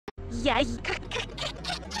Yeah.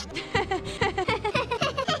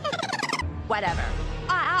 Whatever.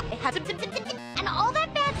 And all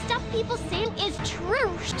that bad stuff people say is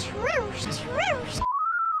true.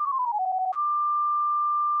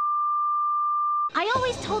 I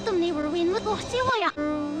always told them they were ruined.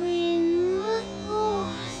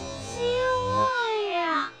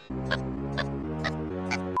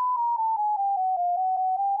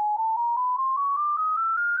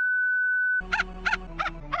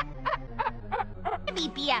 Be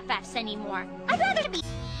BFFs anymore. I'd rather be.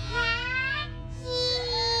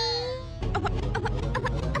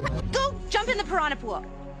 Go jump in the piranha pool.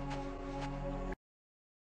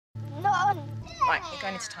 No. Alright, you're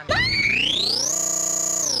going into time.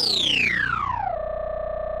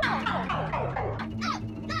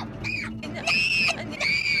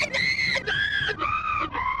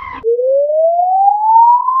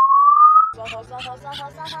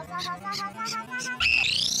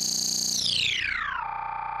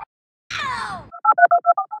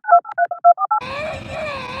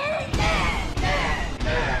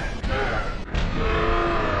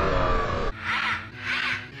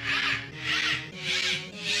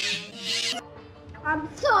 I'm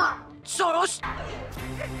sorry. Soros!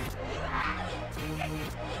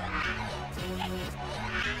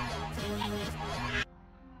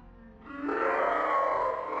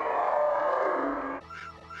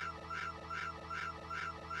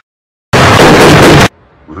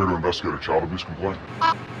 We're here to investigate a child abuse complaint.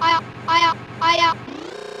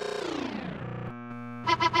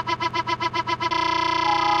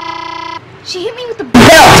 She hit me with the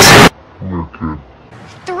belt. Come here, kid.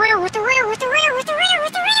 With the rear.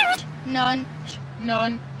 None.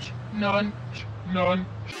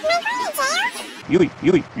 Yui.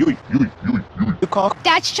 You call?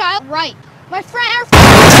 That's child right. My friend.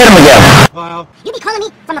 Let's hit him again. Wow. You be calling me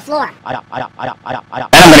from the floor. And I'm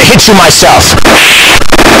gonna hit you myself.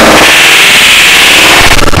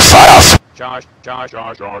 Fuck off. Josh.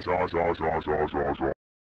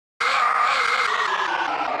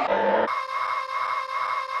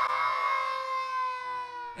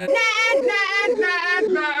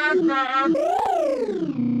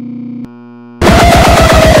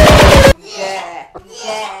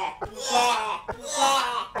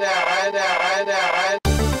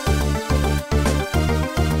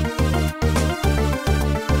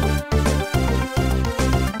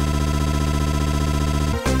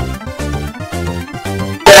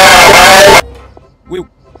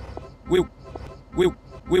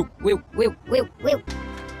 Will.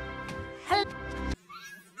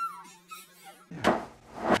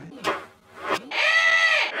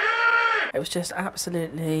 It was just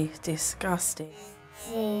absolutely disgusting.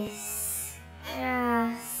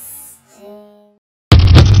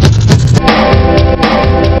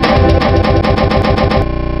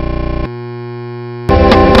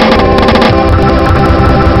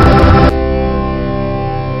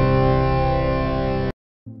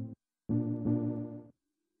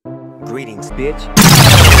 Greetings, bitch.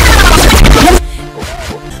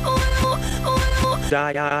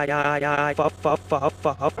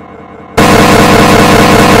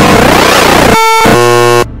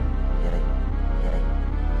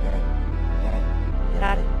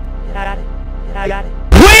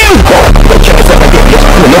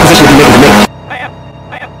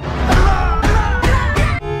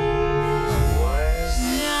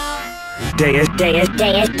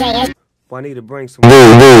 I need to bring some.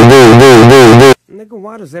 Nigga,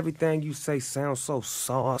 why does everything you say sound so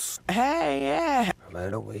sauce? Hey, yeah. Let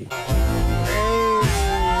it away.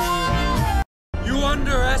 You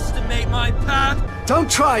underestimate my path. Don't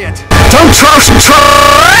try it. Don't try.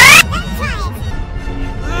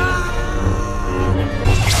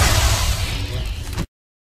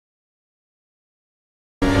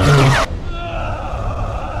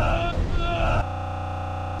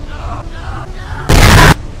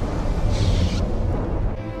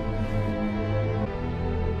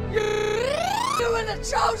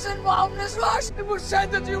 Chosen one, this rush. It was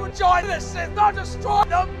said that you would join this and not destroy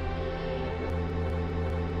them.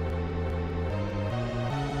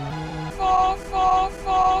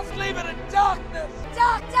 Fall, leave it in darkness.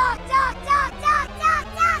 Darkness.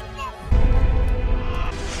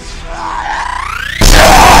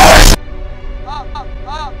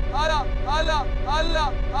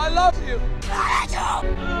 I love you.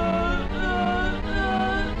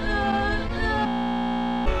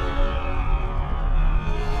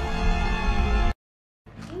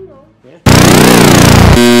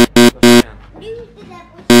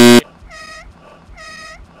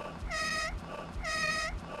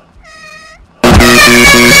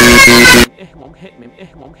 won't hit me.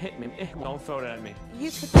 It won't hit me. It won't throw it at me.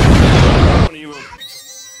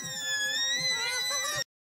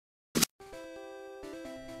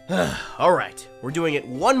 Alright, we're doing it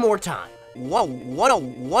one more time. Whoa, wow.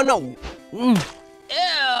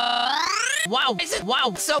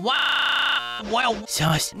 So wow.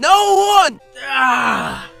 Sus. No one!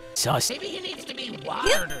 Ah! Sus. Maybe he needs to be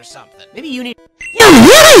watered or something. Maybe you need.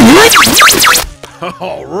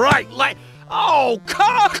 Alright, oh,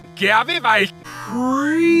 cock! Gabby, my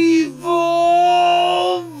revolves!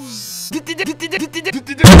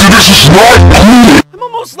 I'm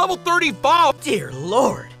almost level 35! Dear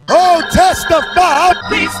Lord. Oh, test the bomb!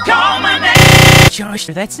 Please call my name. Josh,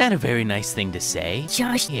 that's not a very nice thing to say.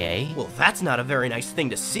 Josh, yay. Well, that's not a very nice thing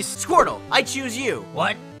to see. Squirtle, I choose you.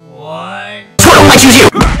 What? Squirtle, I choose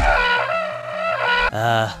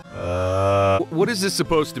you! What is this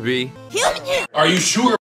supposed to be? Are you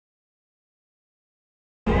sure?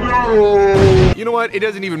 You know what? It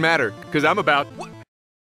doesn't even matter, because I'm about...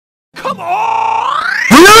 Come on!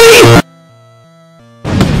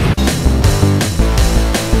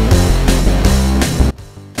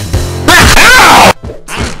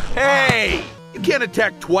 Hey! You can't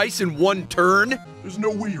attack twice in one turn! There's no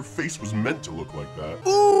way your face was meant to look like that.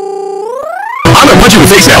 I'm gonna punch you in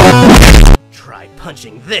the face now! Try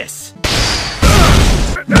punching this.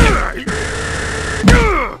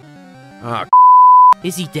 Ah,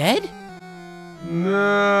 Is he dead?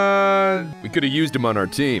 nah. We could have used him on our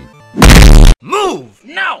team. Move!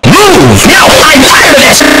 No. Move! Now I'm tired of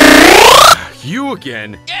this! You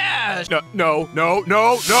again? Yes. No.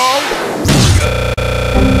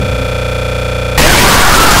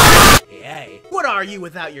 Hey, what are you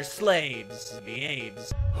without your slaves?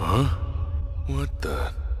 Behaves. Huh? What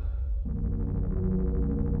the?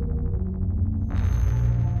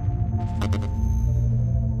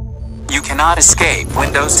 You cannot escape.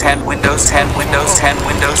 Windows 10, Windows 10, Windows 10,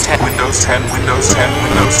 Windows 10, Windows 10, Windows 10, Windows 10,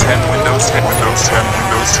 Windows 10, Windows 10, Windows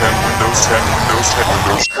 10, Windows 10, Windows 10,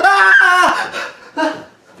 Windows 10.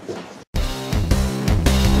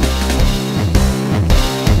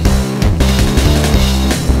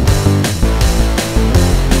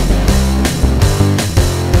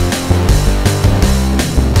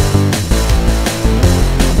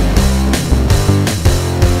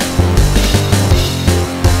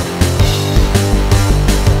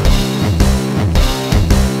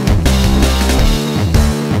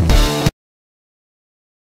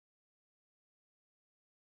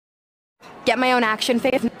 Get my own action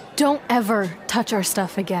figure. Don't ever touch our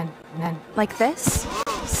stuff again, man. Like this?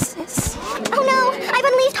 Sis? Oh no! I've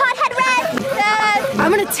unleashed hot head red!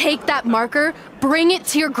 I'm gonna take that marker, bring it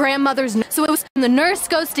to your grandmother's so it was when the nurse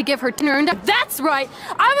goes to give her turned. That's right!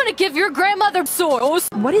 I'm gonna give your grandmother sores!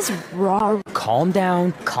 What is wrong? Calm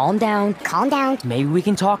down. Calm down. Calm down. Maybe we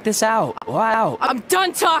can talk this out. Wow. I'm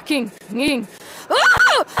done talking!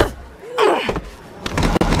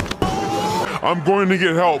 I'm going to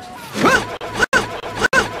get help.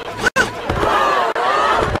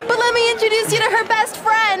 But let me introduce you to her best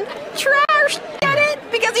friend, Trash. Get it?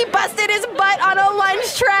 Because he busted his butt on a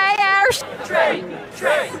lunch tray. Tray.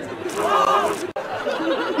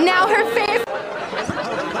 Now her favorite.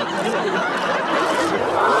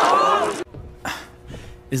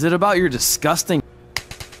 Is it about your disgusting...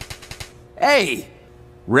 Hey!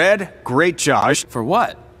 Red, great Josh. For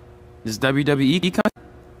what? Is WWE coming?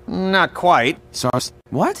 Not quite. Sauce.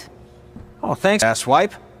 What? Oh, thanks,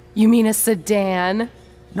 asswipe. You mean a sedan?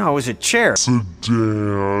 No, it was a chair.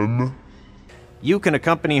 Sedan. You can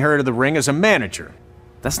accompany her to the ring as a manager.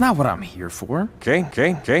 That's not what I'm here for. Okay.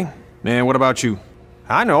 Man, what about you?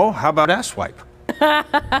 I know. How about asswipe?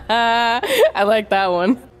 I like that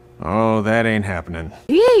one. Oh, that ain't happening.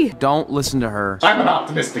 Yee! Don't listen to her. I'm an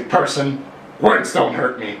optimistic person. Words don't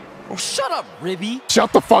hurt me. Oh, shut up, Ribby.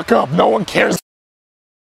 Shut the fuck up. No one cares.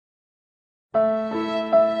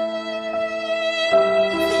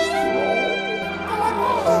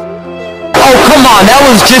 Oh, come on, that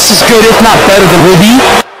was just as good, if not better than Ruby.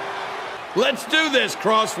 Let's do this,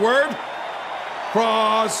 crossword.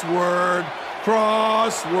 Crossword.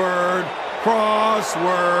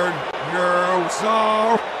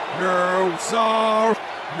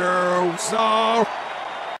 No, sir.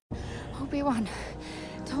 Obi-Wan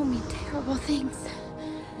told me terrible things.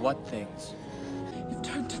 What things? You've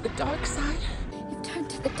turned to the dark side. You've turned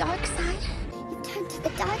to the dark side. You've turned to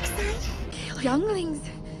the dark side. Kill younglings.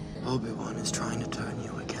 Obi-Wan is trying to turn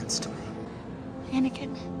you against me.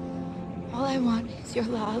 Anakin, all I want is your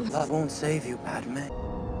love. Love won't save you, Padme.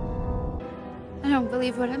 I don't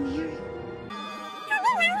believe what I'm hearing.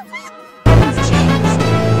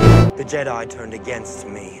 The Jedi turned against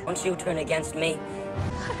me. Once you turn against me,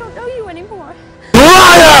 I don't know you anymore.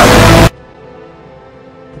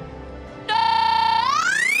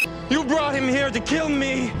 You brought him here to kill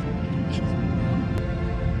me!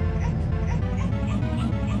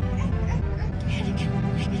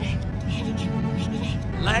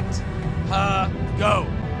 Let her go.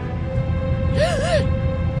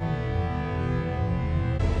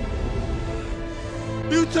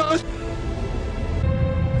 You touched...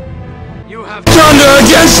 You have Thunder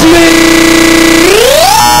against me!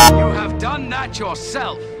 You have done that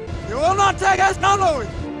yourself. You will not take us, no, Louis!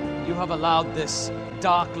 You have allowed this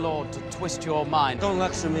Dark Lord to twist your mind. Don't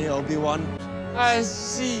lecture me, Obi-Wan. I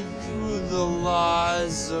see through the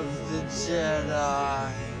lies of the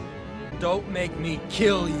Jedi. Don't make me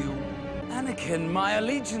kill you. Anakin, my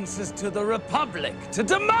allegiance is to the Republic, to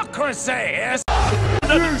democracy. Yes.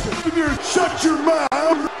 Shut your mouth!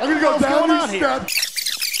 I'm gonna go down these steps.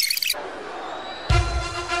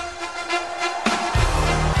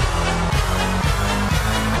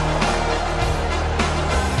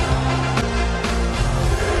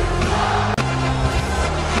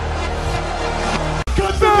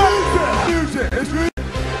 Cut the music!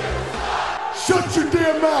 Shut your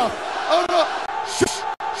damn mouth! I'm not. Shush!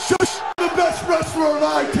 The best wrestler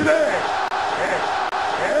alive today.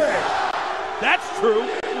 Hey. That's true.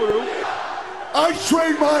 I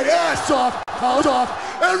train my ass off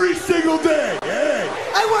every single day. Hey.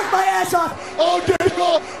 I work my ass off All day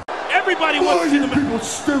long. Everybody Why wants are to see you the... people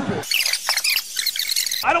stupid?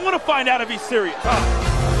 I don't want to find out if he's serious.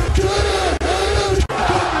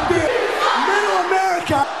 Middle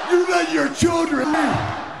America, you let your children leave.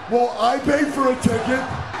 Well, I pay for a ticket.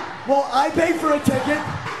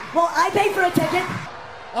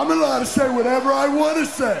 I'm allowed to say whatever I want to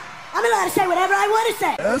say.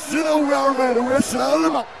 That's it,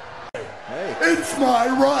 It's my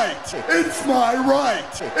right. It's my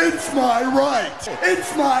right. It's my right.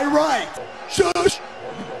 It's my right. Shush.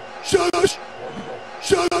 Shush.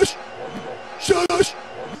 Shush. Shush.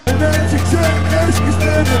 And that's exactly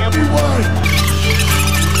everyone.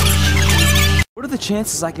 What are the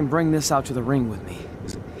chances I can bring this out to the ring with me?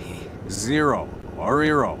 0 or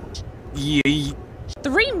 0. Yee.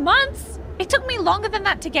 3 months? It took me longer than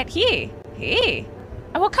that to get here. Hey.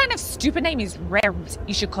 And what kind of stupid name is Rare?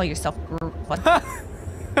 You should call yourself what?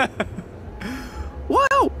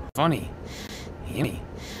 Wow! Funny. Yummy.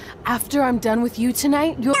 After I'm done with you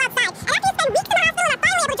tonight, you'll Outside. And after you spend weeks in the hospital and are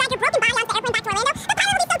finally able to drag your broken body onto the airplane back to Orlando, the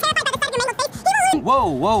pilot will be so terrified by the sight of your mangled face, he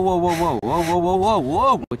will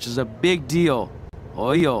Whoa, which is a big deal.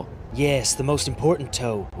 Oyo. Yes, the most important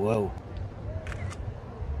toe. Whoa.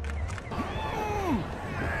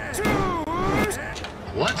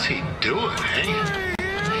 What's he doing, eh?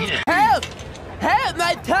 Yeah. Help! Help!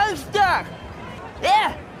 My tongue's stuck!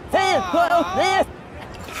 Yeah! Hey! Yeah!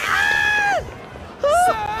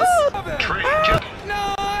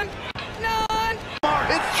 None!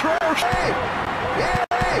 It's trash! Hey! Yeah,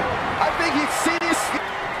 hey! I think he's serious!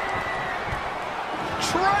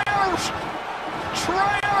 Trash!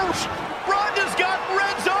 Trash! Rhonda's got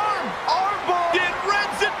Red's arm! Armball! Did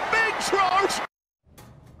Red's in big trash!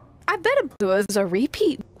 I bet it was a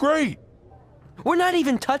repeat. Great! We're not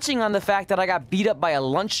even touching on the fact that I got beat up by a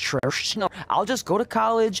lunch trash. No, I'll just go to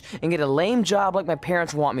college and get a lame job like my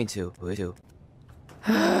parents want me to.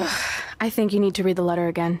 I think you need to read the letter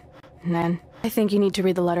again. Nan, I think you need to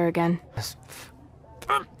read the letter again.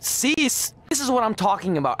 See, this is what I'm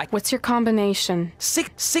talking about. What's your combination?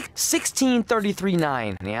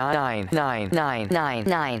 1633-9. Yeah,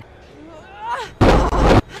 9.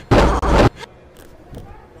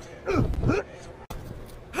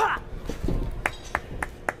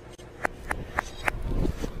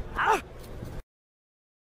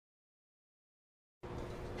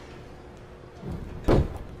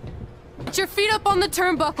 Put your feet up on the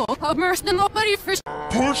turnbuckle. Immersed in nobody for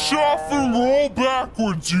Push off and roll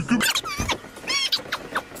backwards. You can.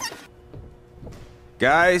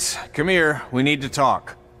 Guys, come here. We need to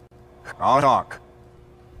talk. I'll talk.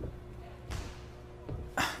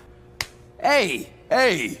 Hey!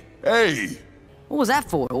 What was that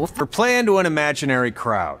for? We're playing to an imaginary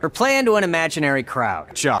crowd.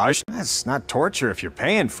 Josh, that's not torture if you're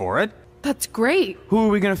paying for it. That's great. Who are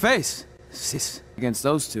we gonna face? Sis, against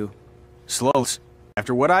those two. Slows.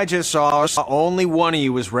 After what I just saw, only one of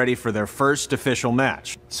you was ready for their first official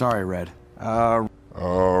match. Sorry, Red. Red's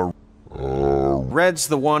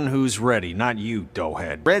the one who's ready, not you,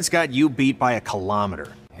 doughhead. Red's got you beat by a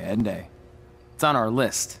kilometer. Head day. It's on our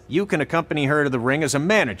list. You can accompany her to the ring as a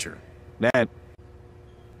manager.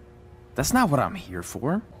 That's not what I'm here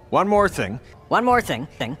for. One more thing.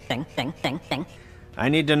 Thing. I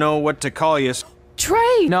need to know what to call you.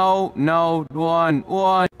 Trey! No,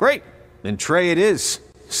 one. Great. Then Trey it is.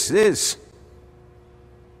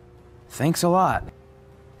 Thanks a lot.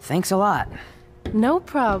 No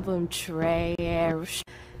problem, Trey.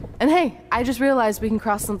 And hey, I just realized we can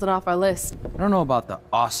cross something off our list. I don't know about the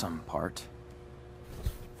awesome part.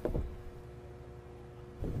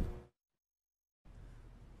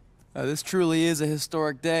 This truly is a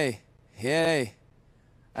historic day. Yay.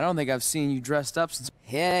 I don't think I've seen you dressed up since...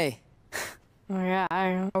 Yay. Oh yeah,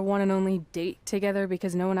 our one and only date together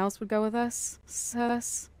because no one else would go with us.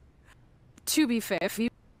 To be fair, if you...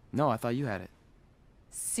 No, I thought you had it.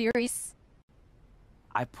 Serious?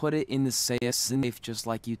 I put it in the safe just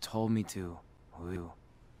like you told me to. Ooh.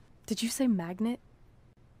 Did you say magnet?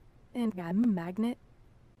 And I'm a magnet?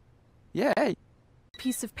 Yeah, hey.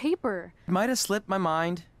 Piece of paper. Might have slipped my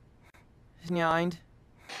mind.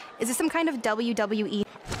 Is this some kind of WWE?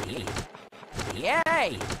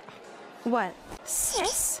 Yay! What?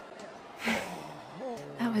 Sis?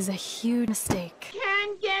 That was a huge mistake.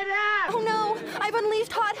 Can't get up! Oh no! I've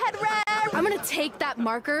unleashed Hothead Red! I'm gonna take that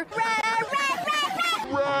marker.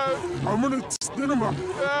 I'm gonna skin him up.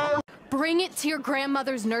 Bring it to your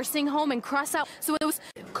grandmother's nursing home and cross out so it was...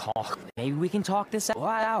 Maybe we can talk this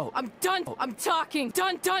out. I'm done! I'm talking!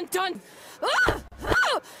 Done! Ah!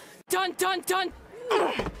 Ah! Done!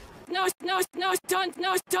 No, done!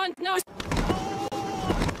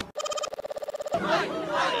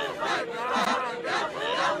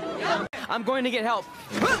 I'm going to get help.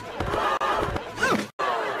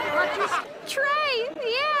 Trey!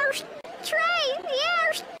 Yes! Trey!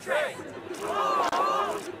 Yes! Trey!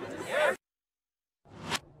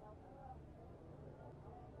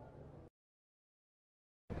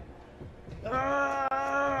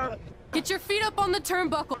 Get your feet up on the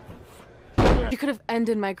turnbuckle! You could have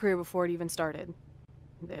ended my career before it even started.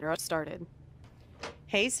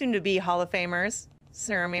 Hey, soon-to-be Hall of Famers,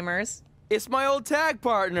 Ceramemers. It's my old tag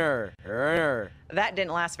partner. That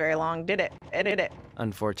didn't last very long, did it? Did it?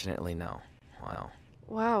 Unfortunately, no. Wow.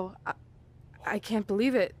 Wow. I can't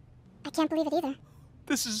believe it. I can't believe it either.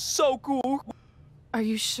 This is so cool. Are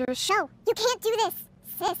you sure? No, you can't do this,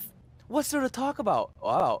 sis. What's there to talk about?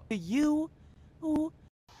 Wow. You? Who?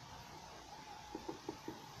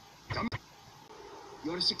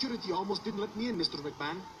 Your security almost didn't let me in, Mr.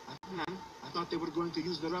 McMahon. I thought they were going to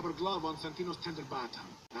use the rubber glove on Santino's tender bottom.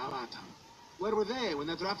 Where were they when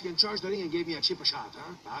that ruffian charged the ring and gave me a cheaper shot,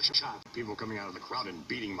 huh? A shot. People coming out of the crowd and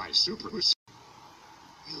beating my supers.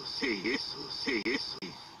 You thief.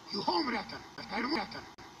 You home wrecker.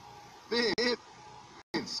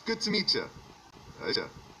 Vince, good to meet you.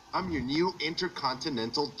 I'm your new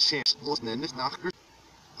Intercontinental Champ.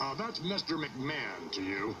 That's Mr. McMahon to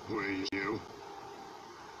you. Who are you?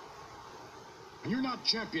 And you're not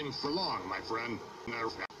champion for long, my friend. Now.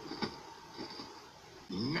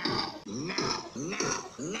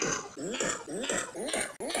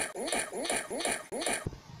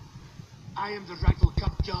 I am the rightful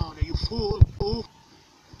champion, you fool.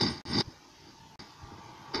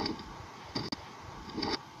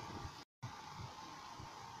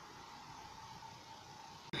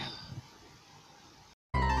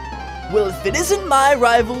 Well, if it isn't my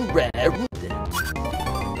rival, Rare.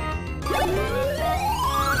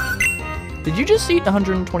 Did you just eat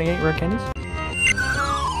 128 rare candies?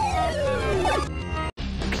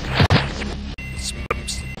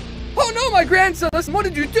 Oh no, my grandson! What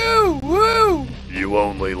did you do? Woo! You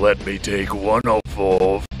only let me take one of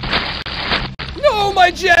 4. No, my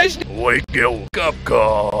Jesh! Wake your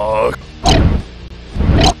cupcock.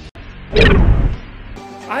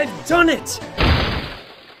 I've done it!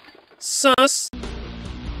 Sus!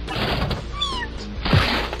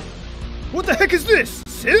 What the heck is this?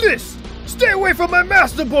 Say this! Stay away from my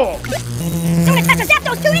master ball! Don't expect to zap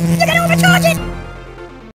those students! You're gonna overcharge it!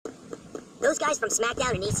 Those guys from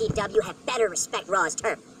SmackDown and ECW have better respect Raw's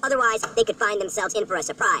turf. Otherwise, they could find themselves in for a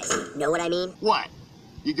surprise. Know what I mean? What?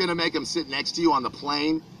 You gonna make them sit next to you on the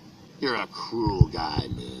plane? You're a cruel guy,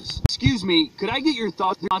 Miz. Excuse me, could I get your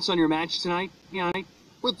thoughts on your match tonight?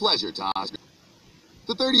 With pleasure, Tosh.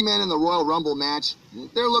 The 30 men in the Royal Rumble match,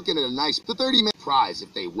 they're looking at a nice 30-man prize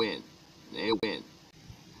if they win. They win.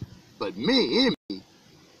 But me,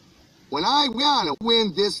 when I want to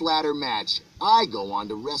win this ladder match, I go on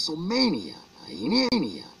to WrestleMania,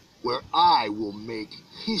 where I will make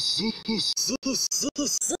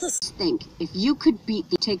Think, if you could beat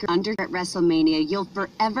the Taker Under at WrestleMania, you'll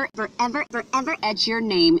forever etch your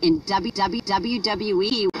name in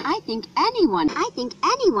WWE. I think anyone.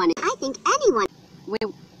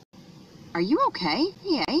 Wait, are you okay?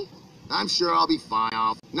 Yeah. I'm sure I'll be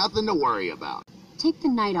fine. Nothing to worry about. Take the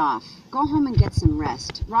night off. Go home and get some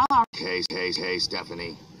rest. Raw. Hey,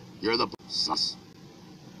 Stephanie. You're the sus.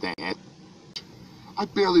 Dang it. I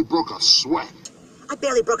barely broke a sweat. Wait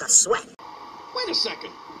a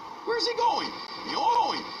second. Where's he going?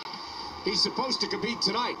 Going. He's supposed to compete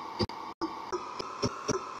tonight.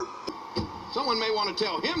 Someone may want to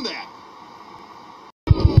tell him that.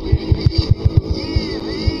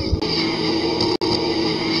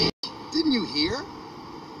 Didn't you hear?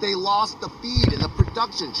 They lost the feed in the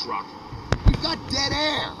production truck. We've got dead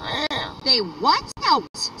air. They what? No.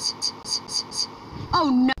 Oh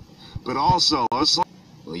no. But also,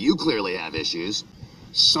 well, you clearly have issues.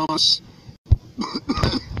 What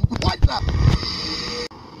the?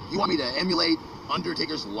 You want me to emulate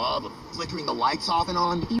Undertaker's love of flickering the lights off and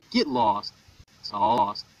on? Get lost. It's all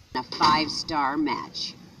lost. A 5-star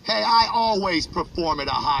match. Hey, I always perform at a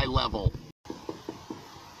high level.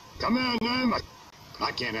 Come in, man.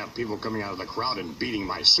 I can't have people coming out of the crowd and beating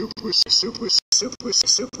my superstars.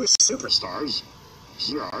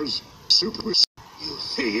 You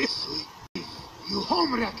thief. You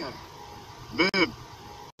homewrecker.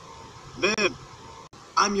 Viv,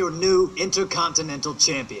 I'm your new Intercontinental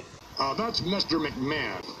Champion. That's Mr.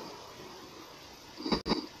 McMahon.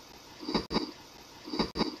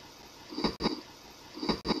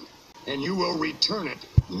 And you will return it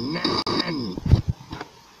now.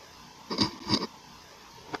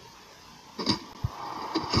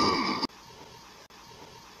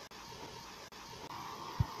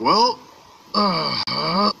 Well,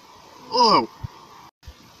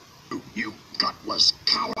 You gutless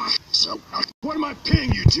cow. So, what am I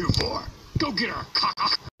paying you two for? Go get her,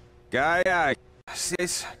 cock. Guy,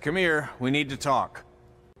 sis, come here. We need to talk.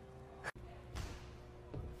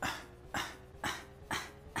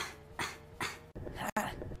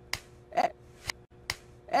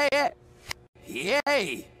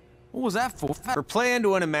 Hey! What was that for? We're playing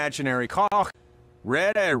to an imaginary cock.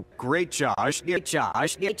 Red, great Josh.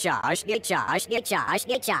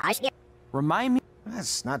 Remind me.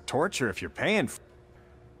 That's not torture if you're paying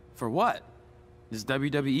for what? Is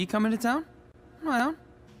WWE coming to town? Well,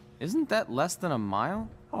 isn't that less than a mile?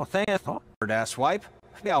 Oh, thanks. Ass wipe.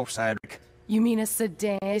 The outside. You mean a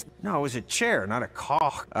sedan? No, it was a chair, not a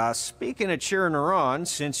cock. Speaking of cheering her on,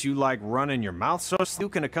 since you like running your mouth so you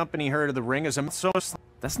can accompany her to the ring as a so.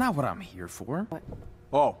 That's not what I'm here for.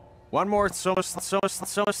 Oh, one more so.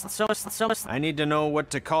 I need to know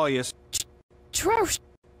what to call you. Trash.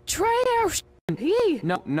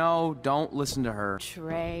 No, don't listen to her.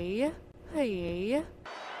 Trey. Hey.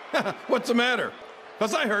 What's the matter?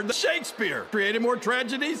 Because I heard that Shakespeare created more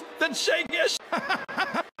tragedies than Shakespeare.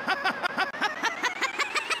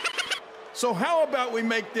 So how about we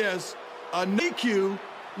make this a NICU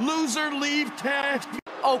loser leave tag?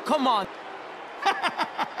 Oh, come on.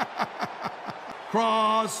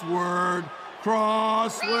 Crossword.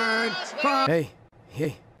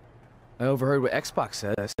 Hey. I overheard what Xbox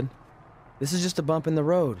said. I said, this is just a bump in the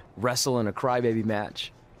road. Wrestle in a crybaby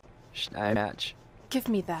match. Match. Give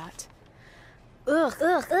me that. Ugh.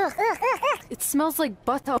 It smells like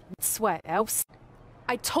butter sweat.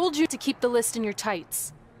 I told you to keep the list in your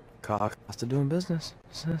tights. Cock. Cost of doing business.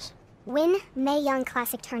 Sis. Win Mae Young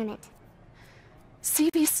Classic Tournament.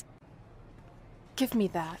 CB's. Give me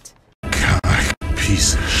that.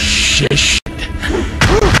 Piece of shit.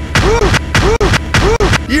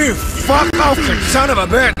 You fuck off, son of a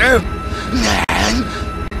bitch!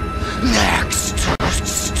 Next.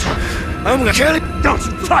 I'm gonna kill it. Don't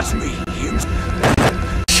you touch me, you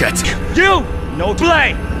shit. You! No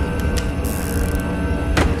play!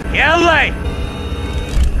 LA!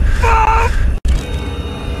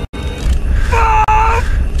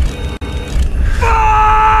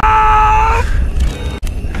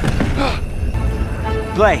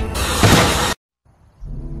 Play.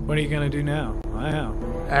 What are you gonna do now? I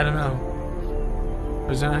don't know.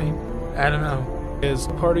 Resign? I don't know. Is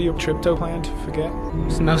part of your crypto plan to forget?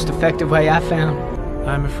 It's the most effective way I found.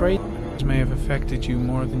 I'm afraid this may have affected you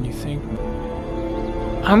more than you think.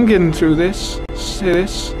 I'm getting through this. See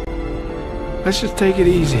this? Let's just take it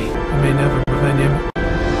easy. I may never prevent him.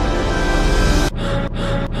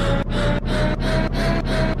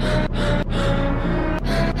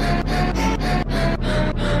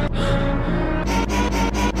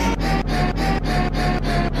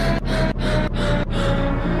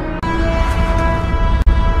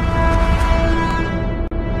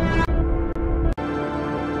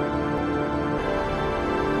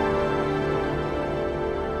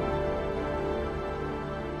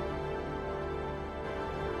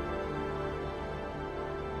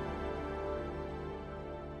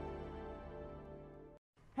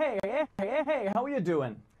 Hey, how are you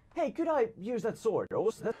doing? Hey, could I use that sword?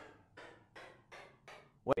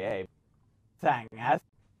 Wait, hey. Thanks.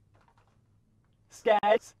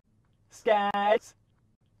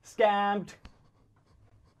 Scammed.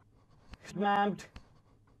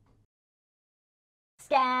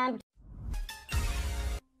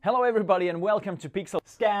 Hello everybody and welcome to Pixel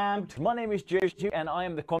Scammed. My name is Josh and I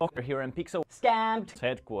am the conductor here in Pixel Scammed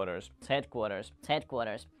headquarters.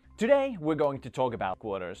 Today we're going to talk about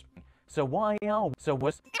quarters.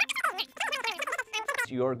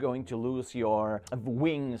 You're going to lose your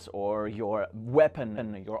wings or your weapon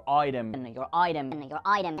and your item.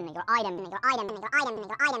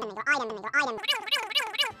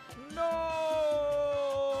 No!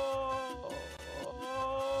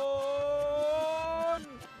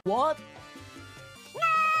 What?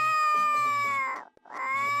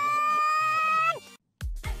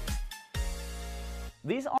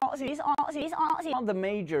 These are the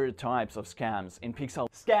major types of scams in Pixel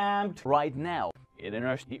Scammed right now.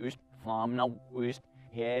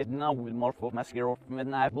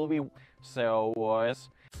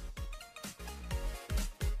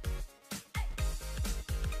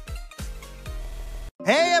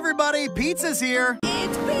 Hey everybody, pizza's here!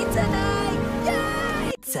 It's pizza night!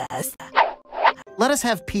 Yay! Pizzas. Let us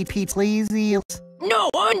have PP, please. No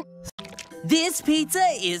one! This pizza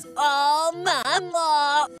is all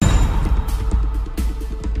mama!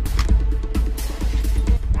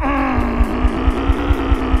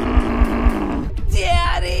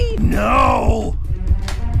 Daddy! No!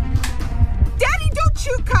 Daddy, don't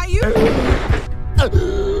shoot Caillou!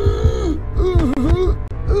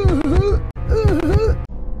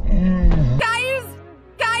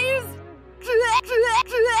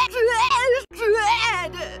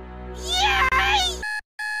 Yay!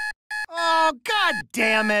 Oh, god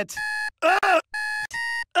damn it!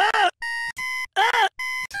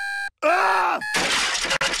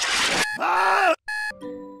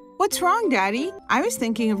 What's wrong, Daddy? I was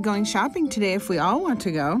thinking of going shopping today if we all want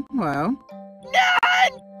to go. Well...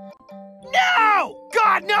 None! No!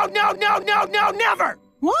 God, no, never!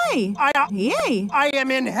 Why? Yay! I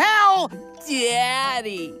am in hell!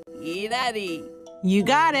 Daddy! You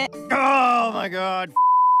got it. Oh my god.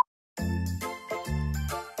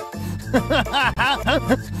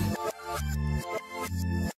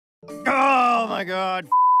 Oh my god.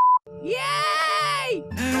 Yay!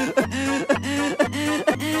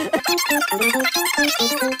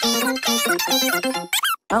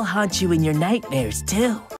 I'll haunt you in your nightmares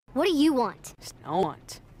too. What do you want?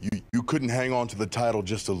 You couldn't hang on to the title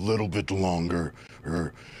just a little bit longer,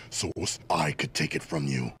 so I could take it from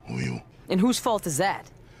you, will you? And whose fault is that?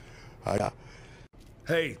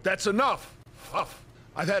 Hey, that's enough.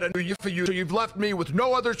 I've had a new year for you, so you've left me with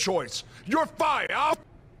no other choice. You're fired.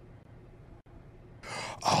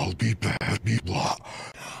 I'll be back, be blah.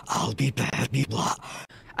 I'll be back, be blah.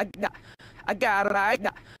 I got her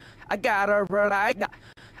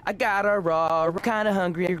kinda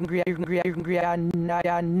hungry.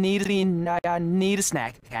 I need a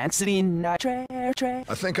snack. Can't sleep.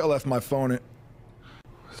 I think I left my phone in.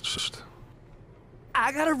 It's just.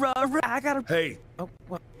 Hey. Oh,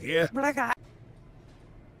 what? Yeah. But I got.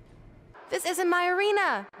 This isn't my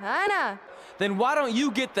arena, Anna. Then why don't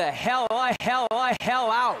you get the hell out?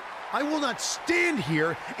 I will not stand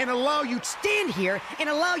here and allow you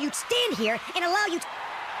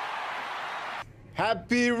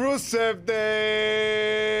Happy Rusev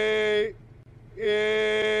Day!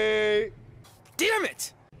 Yay! Damn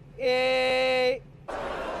it!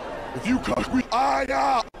 If you catch me,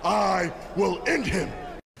 I will end him.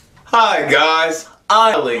 Hi guys,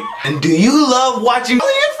 I'm Charlie. And do you love watching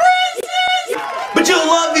Charlie and Friends? But you'll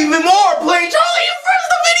love even more playing Charlie and Friends,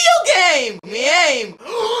 the video game!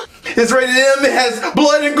 It's rated M, it has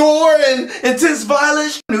blood and gore and intense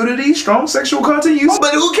violence, nudity, strong sexual content use.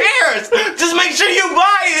 But who cares? Just make sure you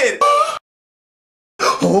buy it!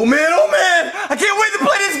 Oh man, I can't wait to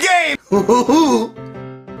play this game!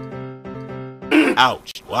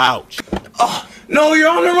 Ouch, ouch. Oh, no, you're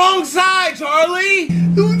on the wrong side, Charlie!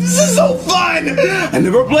 This is so fun! I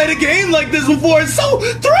never played a game like this before, it's so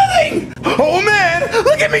thrilling! Oh man,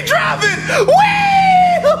 look at me driving! Whee!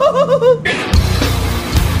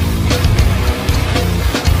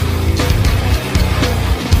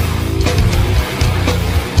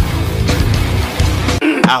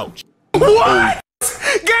 Ouch. What?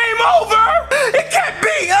 Game over? It can't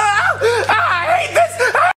be! I hate this!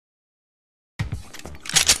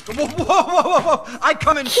 Whoa! I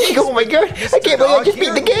come in peace. Oh my god! I can't believe I just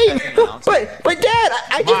beat the game! But Dad,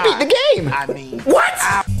 I just beat the game! I mean... What?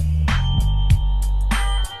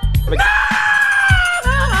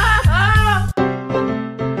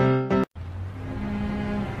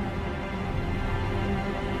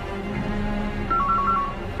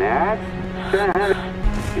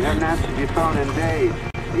 Conan Dave.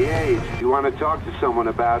 Hey, if you want to talk to someone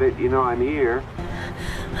about it, you know I'm here.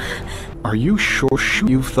 Are you sure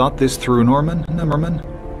you've thought this through, Norman? Norman?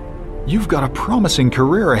 You've got a promising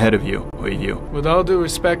career ahead of you. With all due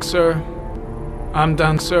respect, sir, I'm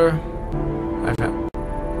done, sir. I've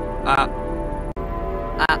had...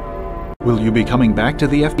 Will you be coming back to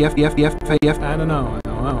the FDF? I don't know.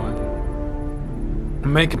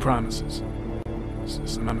 I'm making promises.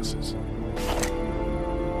 Some promises.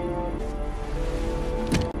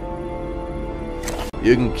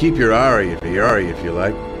 You can keep your Ari if you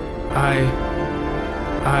like.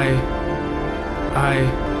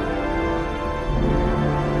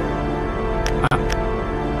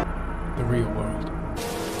 The real world.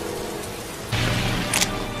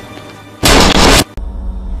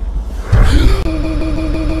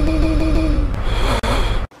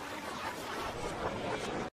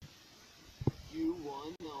 You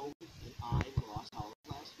won, no, and I lost all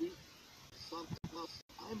last week. Something else.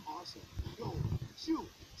 I'm awesome. Go, shoot,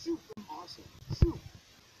 I'm awesome. Shoot.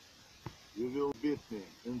 You will beat me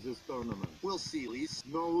in this tournament. We'll see, Lise.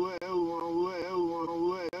 No way, I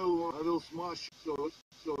will smash so.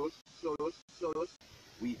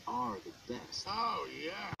 We are the best. Oh,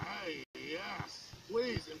 yeah, hey, yes.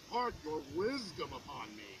 Please impart your wisdom upon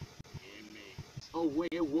me. In me. Oh,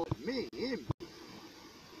 wait, it won't. Me, in me.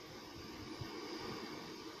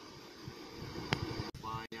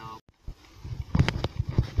 Fine out.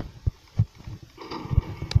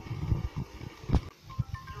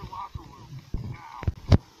 Your locker room, now.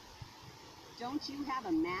 Don't you have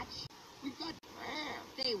a match? We've got hair.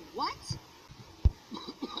 They what?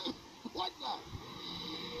 What the?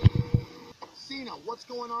 Cena, what's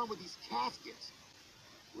going on with these caskets?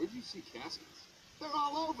 Where'd you see caskets? They're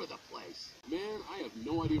all over the place. Man, I have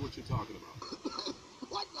no idea what you're talking about.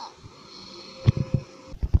 What the?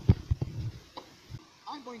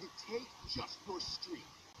 I'm going to take just your streak.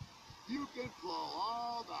 You can blow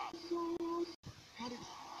all the... How did...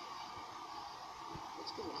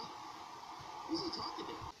 What's going on? Who's he talking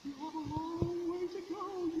to? You have a long way to go,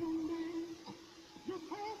 young man. Your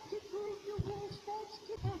path to prove your world starts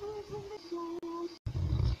to ever from the source.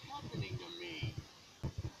 What's happening to me?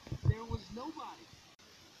 There was nobody.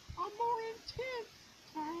 A more intense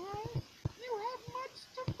task. You have much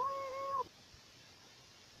to prove.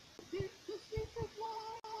 Keep the secret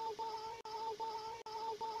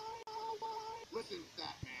Listen,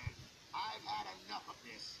 fat man. I've had enough of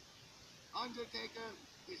this. Undertaker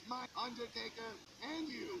is my Undertaker, and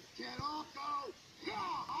you can all go. Yeah,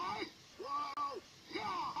 whoa,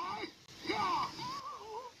 yeah, yeah.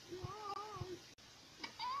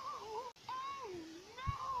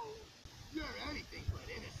 You're anything but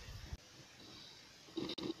innocent.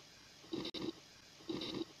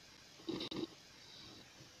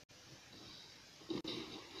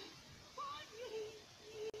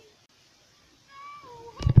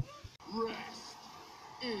 Rest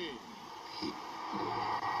in.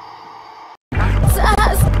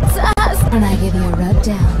 When I give you a rub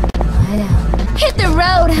down, lie down. Hit the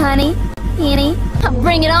road, honey. Annie,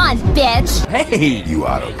 bring it on, bitch. Hey! You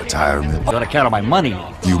out of retirement? Gotta count on my money.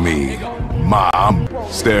 You mean, Mom?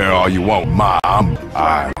 Stare all you want, Mom.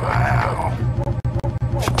 I'm out.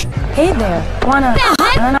 Hey there, wanna...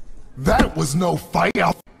 That was no fight.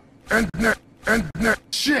 And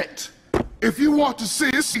shit. If you want to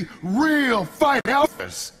see real fight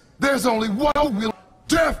outfits, there's only one will.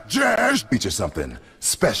 Def Jazz. Feature something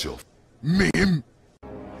special. Me.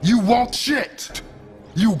 You want shit.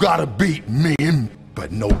 You gotta beat me,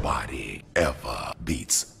 but nobody ever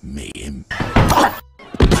beats me.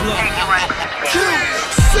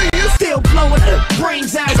 See you still blowing the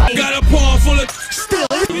brains out. Got a paw full of still.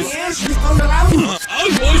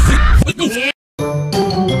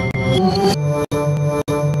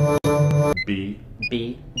 B.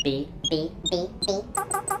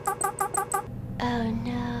 Oh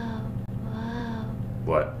no.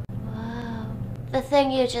 Whoa. What? Whoa. The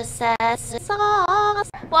thing you just said. Sauce.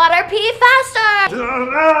 Water pee faster!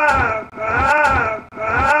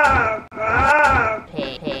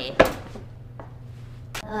 Pee.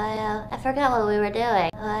 Oh, I forgot what we were doing.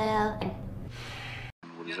 Oh,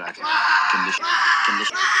 What is that?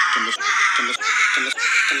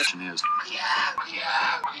 Condition is.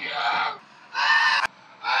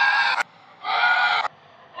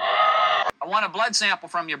 I want a blood sample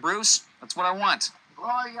from you, Bruce. That's what I want.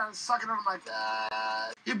 Oh, you gotta suck it into my...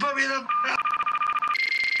 You put me in the...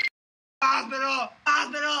 Hospital!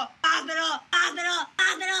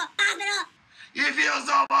 You feel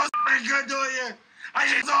so much good doing it. I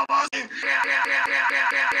just almost...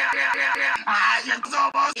 I just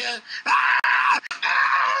almost...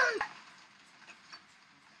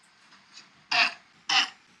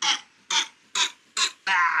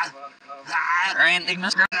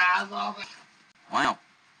 Wow.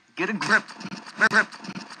 Get a grip. Grip.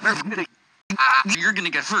 You're gonna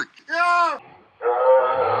get hurt.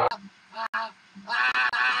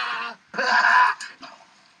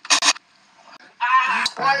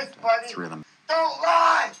 Twice, buddy. 3 of them. Don't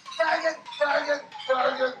lie! Faggot!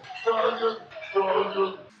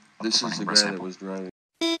 This is the guy that was driving.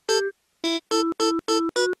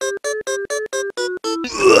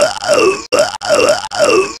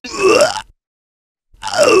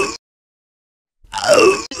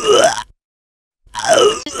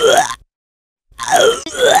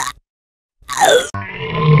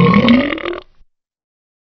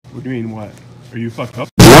 What do you mean, what? Are you fucked up?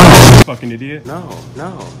 Fucking idiot? No.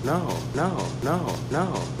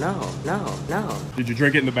 Did you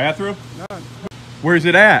drink it in the bathroom? No. Where's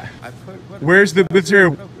it at? Where's the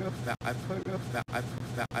material?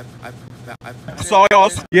 Saw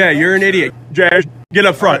y'all. Yeah, you're an idiot. Jazz, get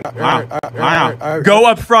up front. Wow. Go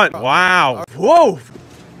up front. Wow. Whoa.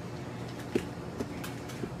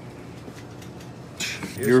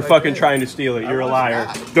 You were fucking trying to steal it. You're a liar.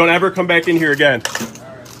 Don't ever come back in here again.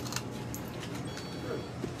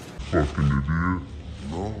 Fucking idiot.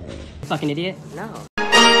 No. Fucking idiot? No.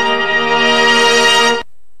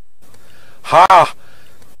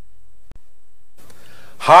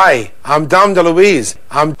 Hi, I'm Dom DeLuise.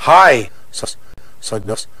 So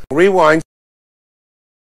just rewind.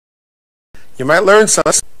 You might learn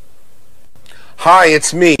something. Hi,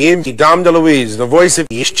 it's me, Dom DeLuise, the voice of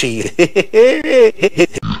Ishchi.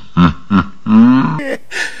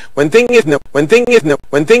 When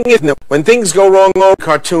things go wrong on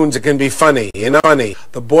cartoons, it can be funny, you know, honey.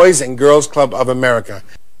 The Boys and Girls Club of America.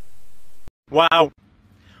 Wow.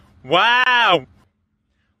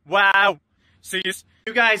 So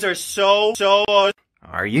you guys are so.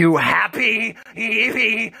 Are you happy?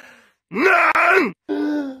 None.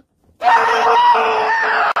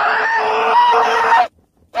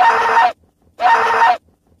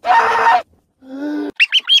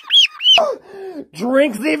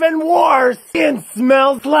 Drinks even worse and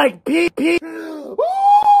smells like pee-pee.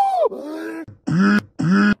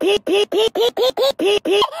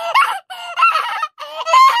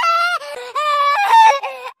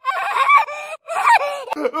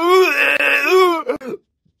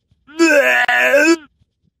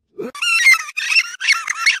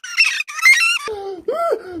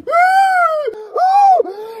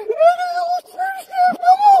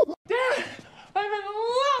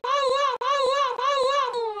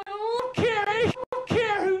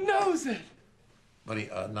 Buddy,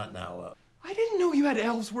 not now. I didn't know you had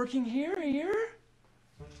elves working here.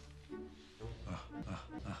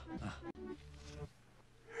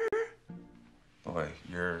 Boy,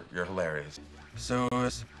 you're hilarious. So,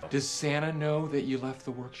 does Santa know that you left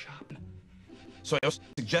the workshop? So I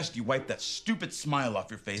suggest you wipe that stupid smile off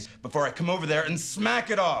your face before I come over there and smack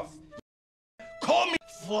it off. Call me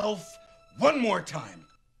Fluff one more time.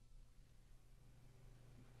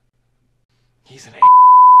 He's an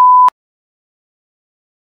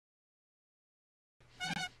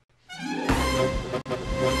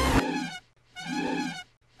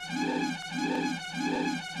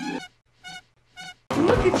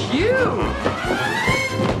Look at you!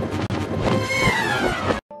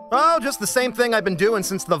 Oh, just the same thing I've been doing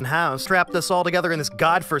since the house trapped us all together in this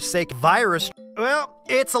godforsaken virus. Well,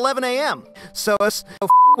 it's 11 a.m., so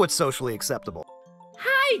what's socially acceptable?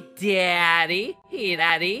 Hi, Daddy. Hey,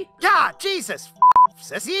 Daddy. Yeah, Jesus,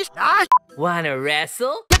 sissy. Wanna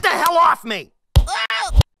wrestle? Get the hell off me!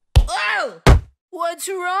 Oh! What's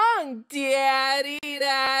wrong, Daddy?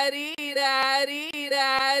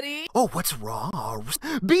 Oh, what's wrong?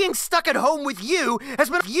 Being stuck at home with you has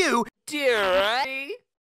been Daddy.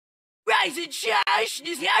 Rise and shine.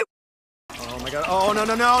 Oh my God! Oh no!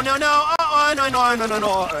 No!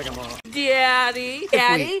 Come on.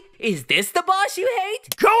 Daddy, is this the boss you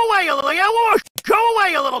hate? Go away, you little yellow! Go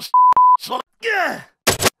away, you little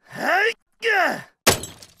Hey!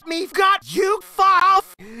 Me've got you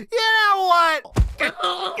off. You know what?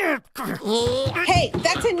 Hey,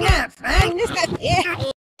 that's enough.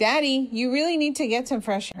 Daddy, you really need to get some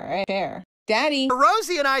fresh air. Daddy.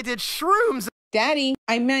 Rosie and I did shrooms. Daddy,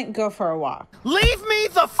 I meant go for a walk. Leave me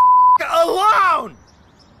the alone!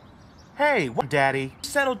 Hey, Daddy,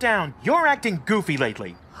 settle down. You're acting goofy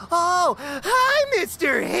lately. Oh, hi,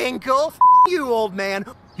 Mr. Hinkle. You, old man.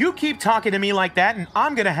 You keep talking to me like that, and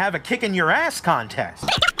I'm gonna have a kick in your ass contest.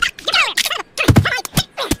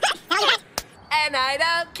 And I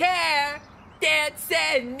don't care.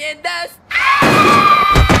 Dancing in the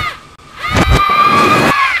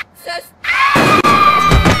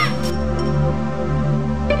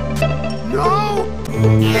No!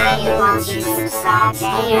 Now you want to subscribe to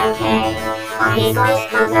UK. All you guys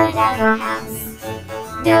covered at our house.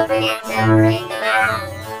 Don't forget to ring the bell.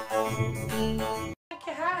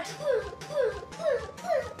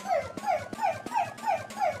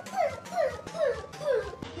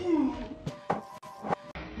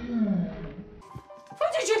 What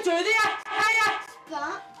did you do there?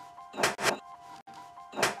 What?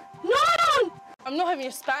 No! I'm not having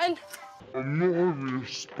you spitting.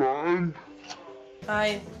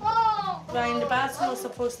 Aye. Ryan, the bathroom was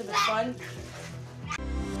supposed to be fun.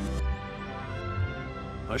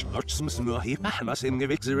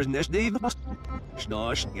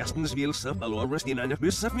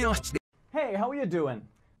 Hey, how are you doing?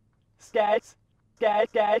 Scam,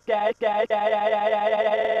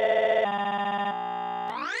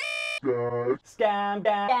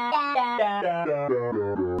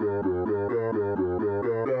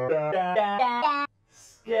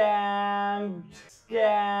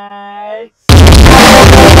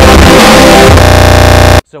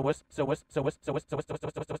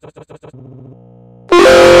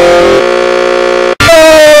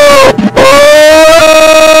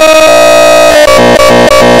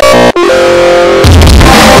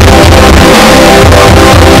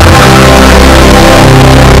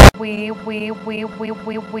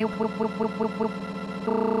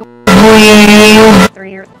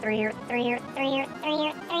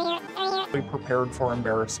 Be prepared for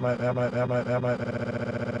embarrassment.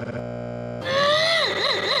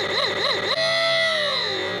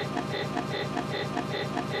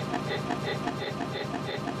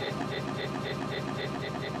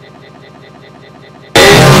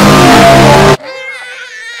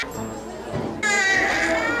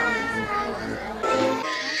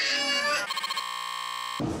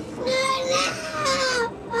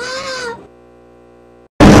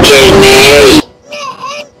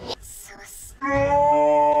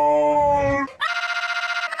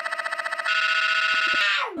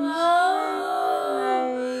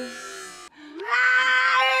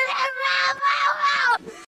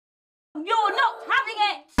 You're not having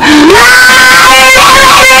it!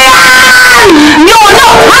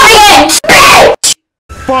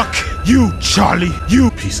 Fuck you, Charlie.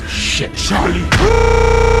 You piece of shit, Charlie.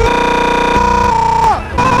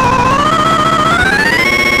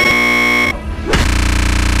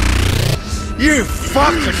 You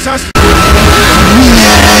fucker just.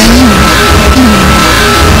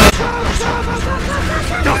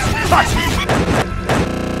 Don't touch me!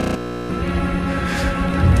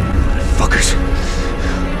 Fuckers.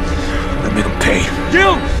 Let me them pay.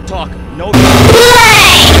 You talk, no.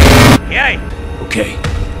 Yay! Okay.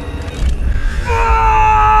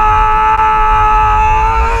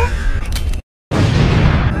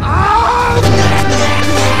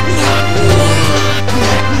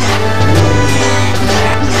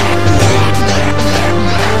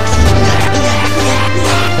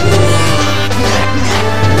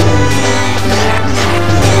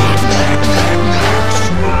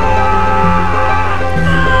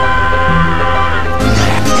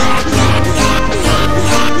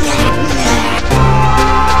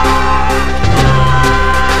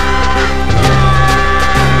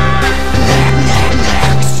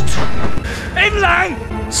 Inline!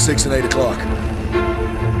 6 and 8 o'clock.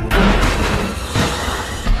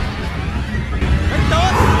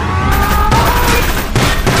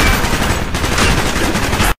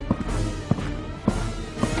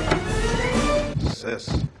 Sis.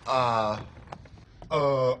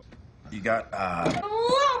 You got,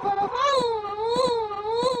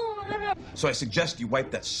 So I suggest you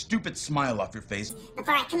wipe that stupid smile off your face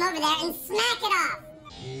Before I come over there and smack it off.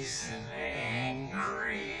 He's an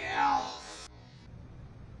angry elf.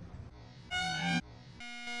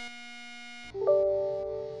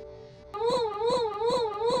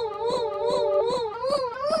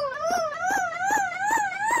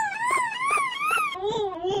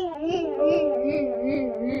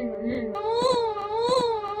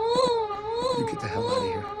 You get the hell out of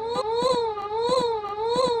here.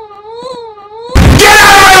 Get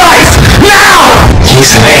out of my life! Now!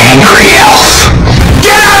 He's an angry elf!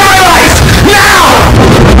 Get out of my life! Now!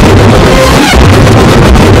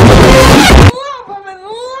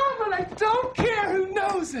 I don't care who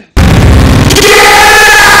knows it!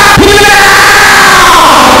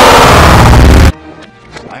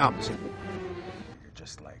 My opposite. You're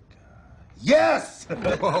just like, yes!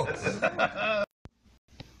 Whoa.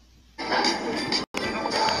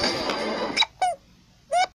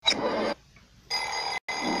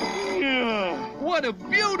 What a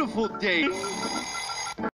beautiful day!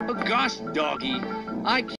 Oh, gosh, doggy,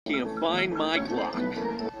 I can't find my Glock.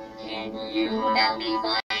 Can you help me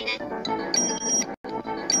find it?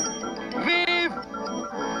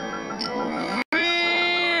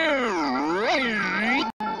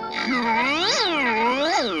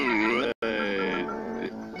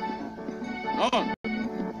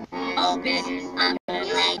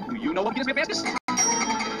 know what gives me a fastest?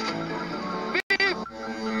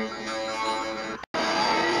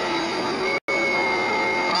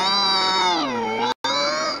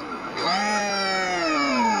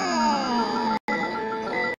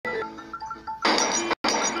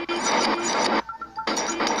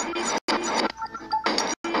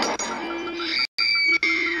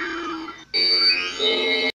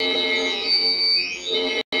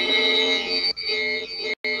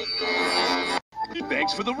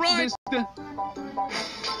 Thanks for the ride. Do you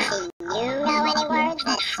know any words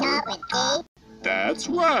that start with D? That's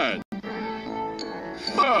right.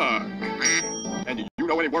 Fuck. And do you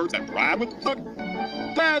know any words that rhyme with fuck?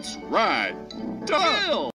 That's right.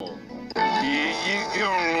 Dill.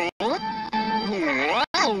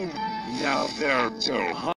 Wow. Now they're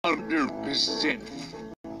 200%.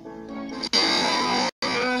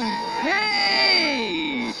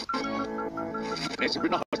 Hey! It's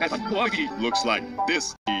written on my body. Looks like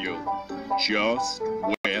this deal just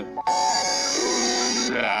went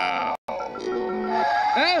south.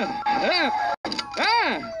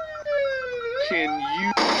 Can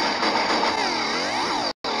you?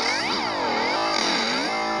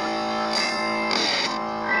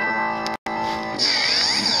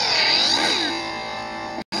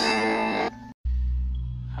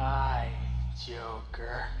 Hi,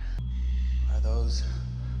 Joker. Are those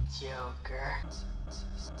Joker?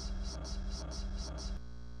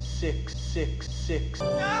 666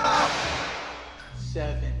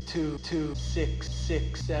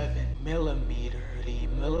 7226667 millimeter.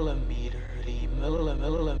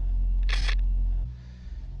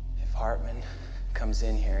 If Hartman comes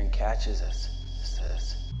in here and catches us,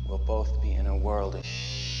 we'll both be in a world of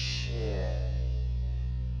shit.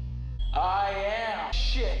 I am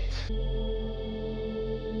shit.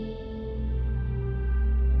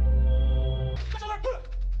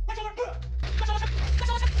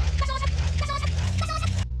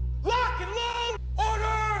 Lock and load!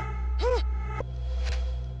 Order!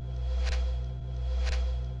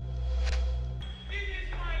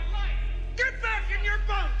 Get back in your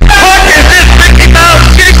bunk! What is this, Mickey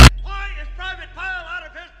Mouse? Why is Private Pile out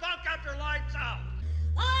of his bunk after lights out?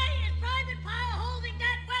 Why is Private Pile holding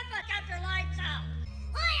that weapon after lights out?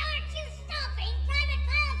 Why aren't you stopping Private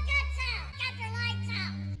Pile's guts out after lights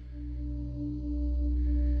out?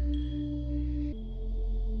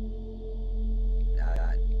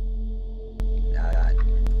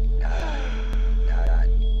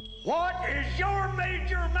 What is your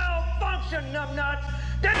major malfunction, numbnuts?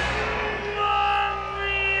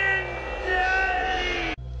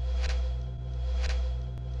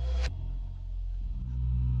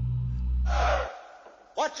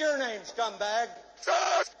 What's your name, scumbag?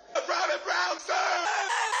 Sir! Private Brown, sir!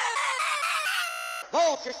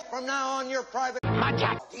 Bullshit. From now on, you're Private.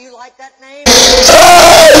 Do you like that name? Yes,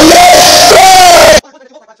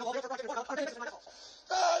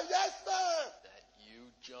 sir! That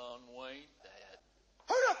you, John Wayne?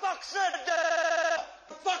 Who the fuck said that?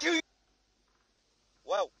 Fuck you!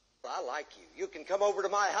 Well, I like you. You can come over to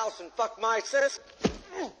my house and fuck my sis.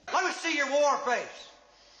 Let me see your war face.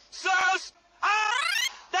 Sus!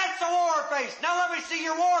 That's a war face. Now let me see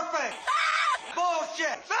your war face.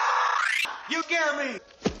 Bullshit. You scare me.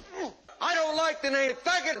 I don't like the name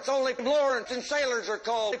faggot. It's only Lawrence and sailors are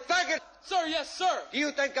called faggot. Sir, yes, sir. Do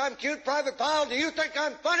you think I'm cute, Private Pile? Do you think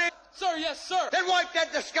I'm funny? Sir, yes, sir. Then wipe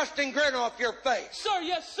that disgusting grin off your face. Sir,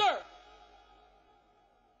 yes, sir.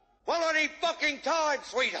 Well, any fucking time,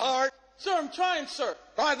 sweetheart. Sir, I'm trying, sir.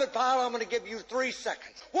 Private Pile, I'm going to give you 3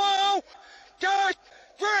 seconds. 1, 2, 3.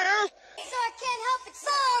 So I can't help it.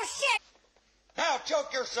 So shit. Now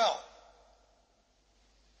choke yourself.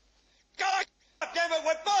 God damn it,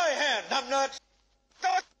 with my hand, numbnuts.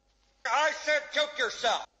 God, I said choke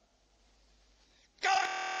yourself. God.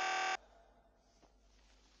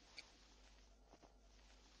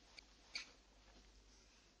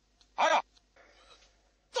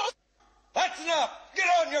 That's enough. Get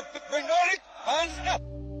on your big naughty. Enough.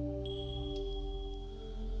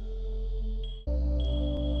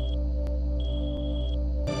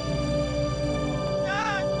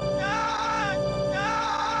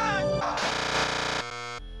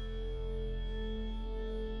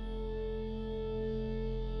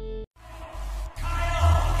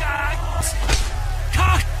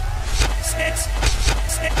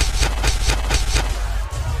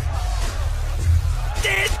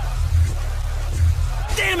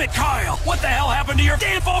 Damn it, Kyle! What the hell happened to your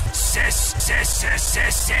damn phone? Sis.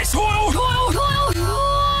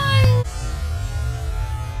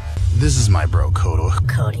 This is my bro, Cody. You want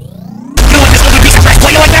this little piece of trash?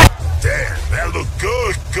 Play like that? Damn, that look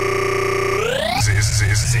good.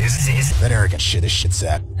 That arrogant shit is shit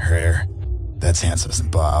sack. Her hair. That's handsome as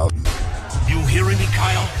Bob. You hearing me,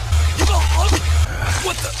 Kyle?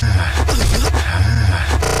 What the?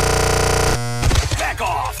 Back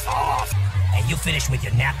off! Hey, you finished with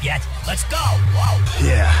your nap yet? Let's go! Whoa!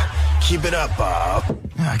 Yeah, keep it up, Bob.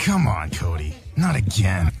 Ah, come on, Cody. Not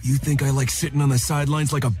again. You think I like sitting on the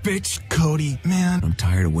sidelines like a bitch? Cody, man. I'm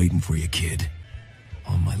tired of waiting for you, kid.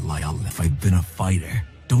 All my life, if I've been a fighter.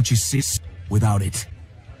 Don't you see? Without it,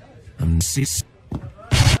 I'm sis.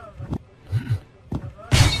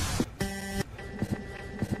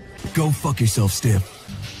 Go fuck yourself, Stiff.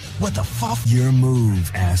 What the fuck? Your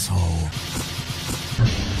move, asshole.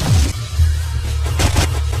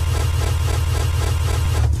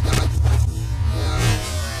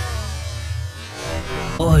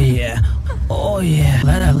 Oh yeah. Oh yeah.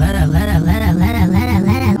 Let her.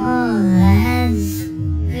 Oh, that's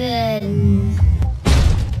good.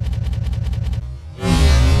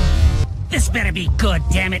 This better be good,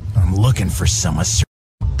 damn it. I'm looking for someone.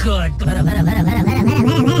 Good. Good.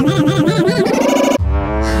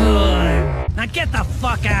 Now get the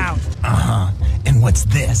fuck out. Uh-huh. And what's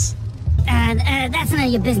this? That's none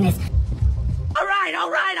of your business. All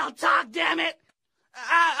right, I'll talk, damn it.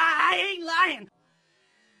 I ain't lying.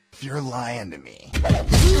 You're lying to me.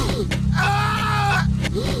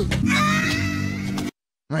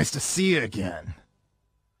 Nice to see you again.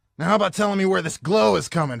 Now how about telling me where this glow is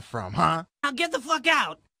coming from, huh? Now get the fuck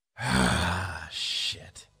out. Ah,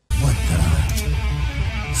 shit. What the?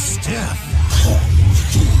 Stiff.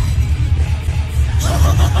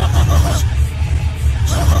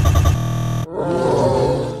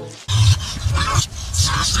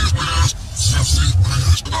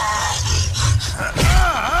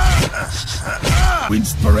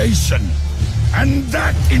 Inspiration. And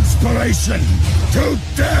that inspiration to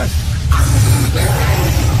death.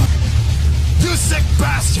 You sick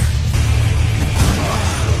bastard!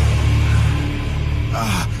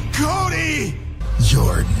 Cody!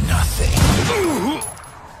 You're nothing.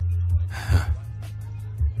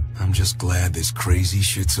 I'm just glad this crazy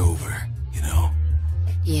shit's over, you know?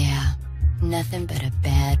 Yeah, nothing but a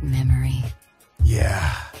bad memory.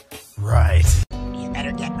 Yeah, right. You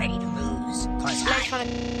better get ready to lose, cause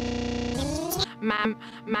Mom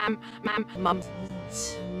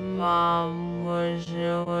was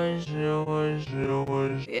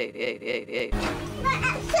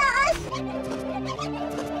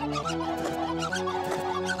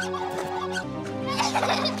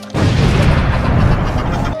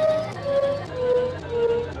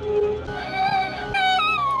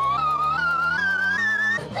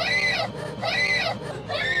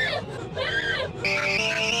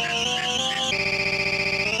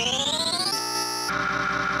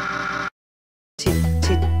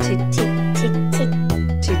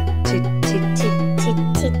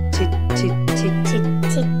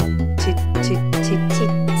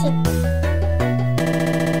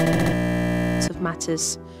of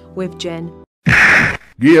matters with Jen.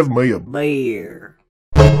 Give me a beer.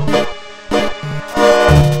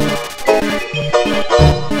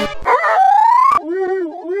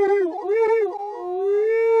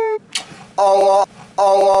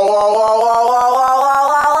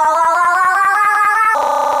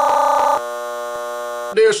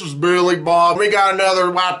 This is Billy Bob. We got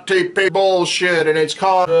another YTP bullshit, and it's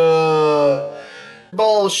called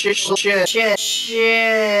bullshit shit.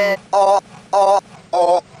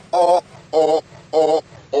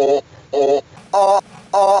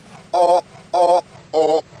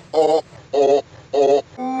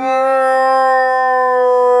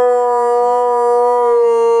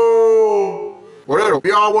 Whatever. If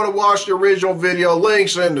y'all want to watch the original video,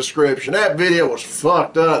 links in the description. That video was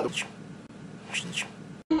fucked up.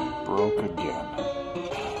 Broke again.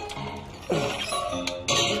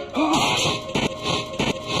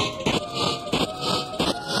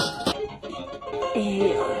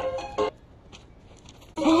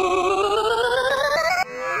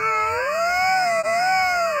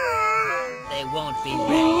 They won't be ready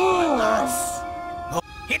for us.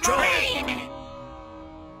 Hit me!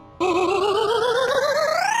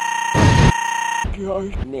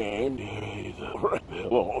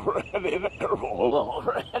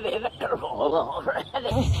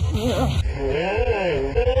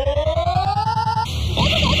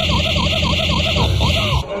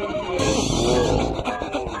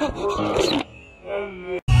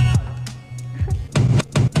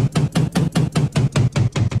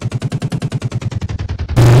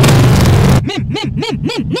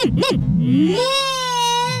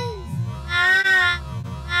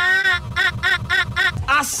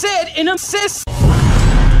 I said in a sis.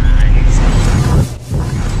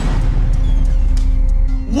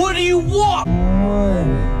 What do you want?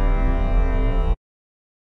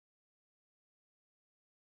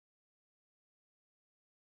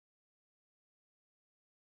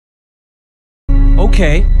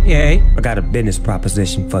 Okay, yeah. I got a business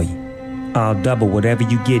proposition for you. I'll double whatever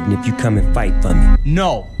you gettin' if you come and fight for me.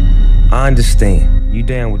 No. I understand. You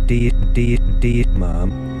down with D,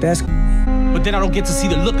 Mom. That's... But then I don't get to see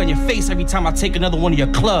the look on your face every time I take another one of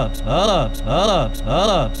your clubs. Another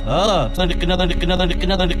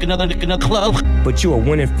club. But you a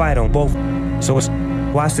winning fight on both. So it's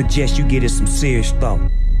why I suggest you get it some serious thought.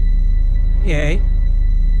 Yeah.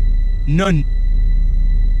 None.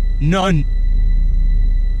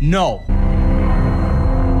 No.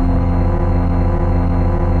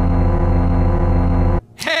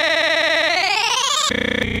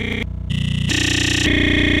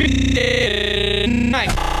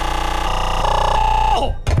 Nice.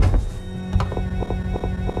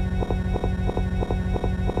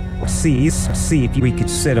 See if you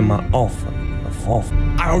reconsider my offer.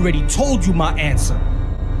 I already told you my answer.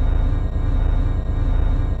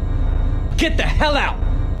 Get the hell out.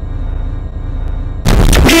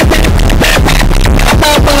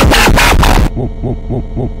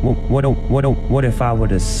 What if I were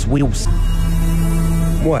to sweep?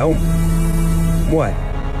 Well, what?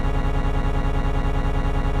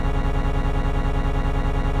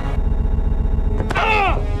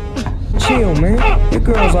 Chill, man. Your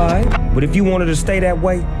girl's alright. But if you wanted to stay that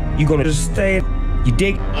way, you gonna just stay. You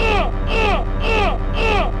dig?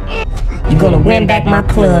 You're gonna win back my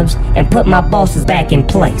clubs and put my bosses back in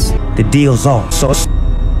place. The deal's on, so it's...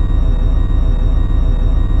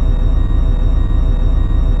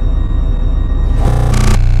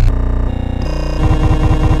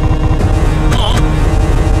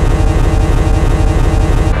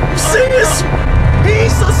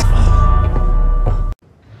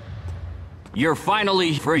 You're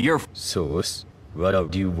finally for your sauce.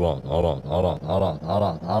 What do you want? Hold on.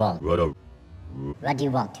 What do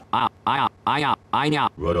you want?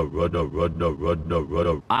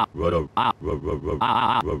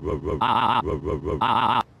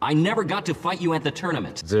 I never got to fight you at the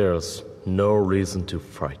tournament. There's no reason to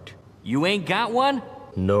fight. You ain't got one?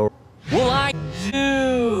 No. Well, I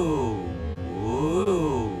do.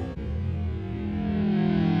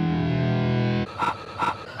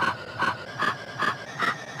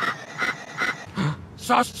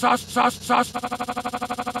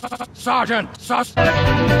 Sergeant, desertion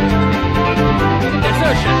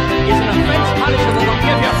is an offense punishable.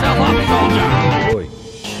 Give yourself up, soldier. Oi.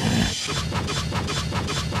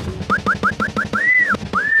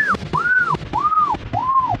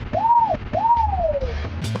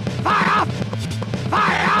 Fire!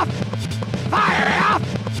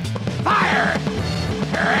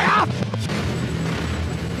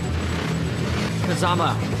 Kazama,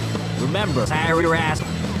 remember, tire your ass.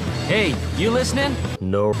 Hey, you listening?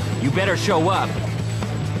 No. You better show up.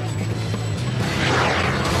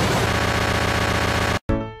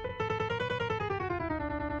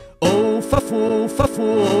 Oh, fa-fu,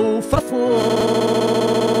 fa-fu, fa-fu.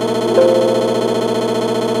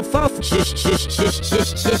 Fa-fu. Shish.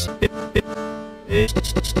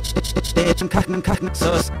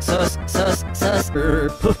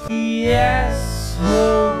 Yes.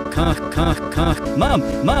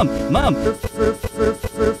 Mom.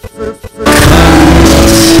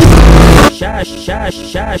 Shush. Shish.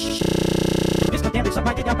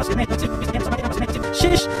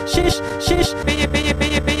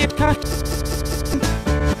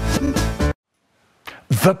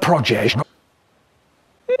 The project.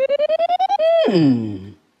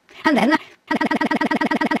 And then.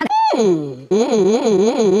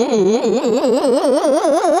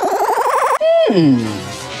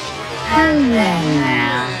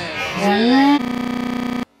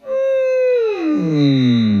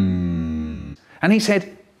 And he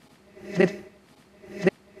said,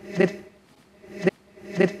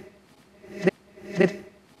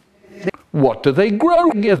 what do they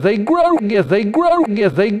grow? Yes, they grow.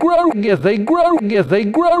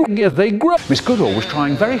 Miss Goodall was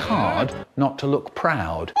trying very hard not to look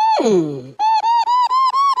proud.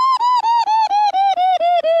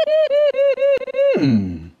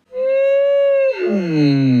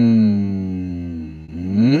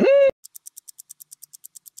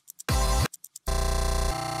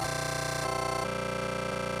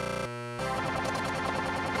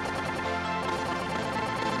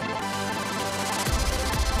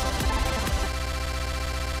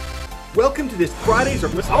 Welcome to this Friday's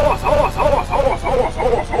edition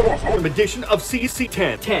of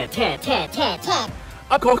CC10. 10.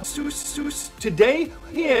 I'm called Seuss. Today,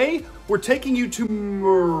 we're taking you to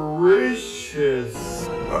Mauritius.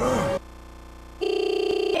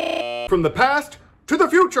 From the past to the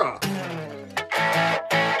future.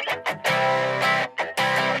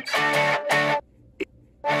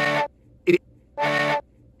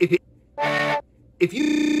 If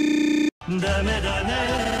you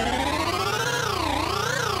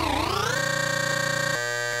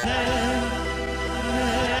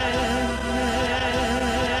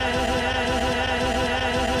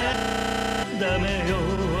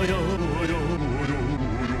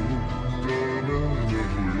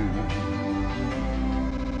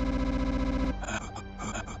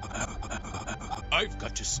I've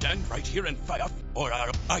got to stand right here and fight off, or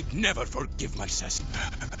I'd never forgive myself.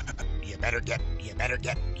 You better get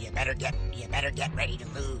ready to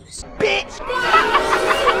lose. Bitch!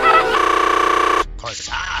 Cause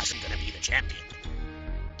I'm gonna be the champion.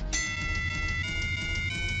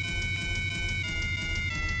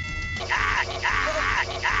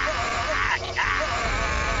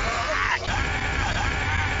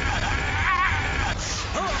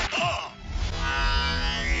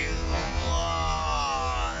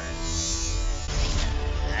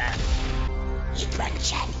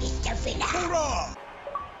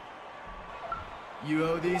 You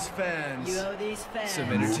owe these fans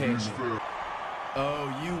some entertainment.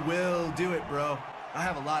 Oh, you will do it, bro. I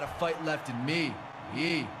have a lot of fight left in me.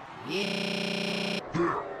 Yee.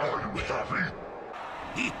 Are you happy?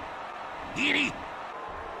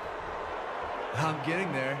 I'm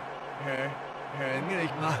getting there. Here, I'm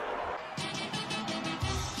gonna...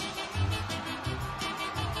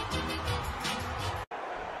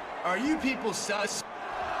 Are you people sus?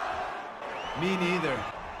 Me neither.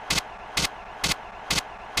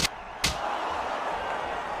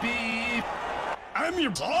 Beep. I'm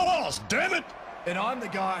your boss, damn it! And I'm the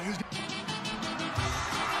guy who's...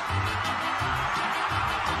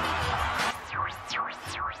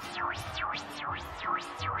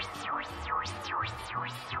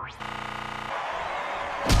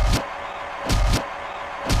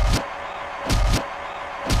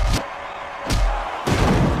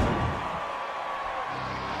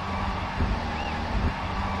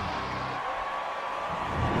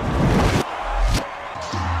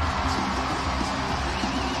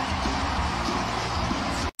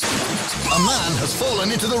 A man has fallen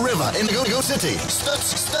into the river in Indigo City.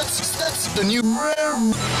 Stuts, the new...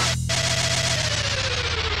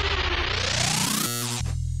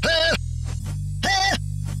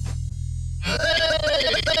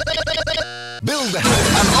 Build the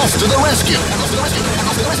and off to the rescue.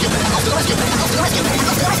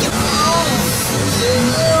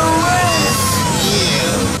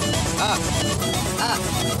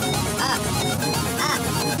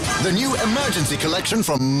 The new emergency collection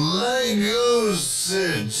from Lego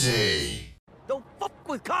City. Don't fuck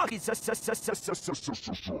with cockies.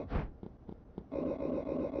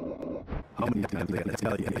 How many times I gotta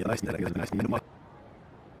tell you?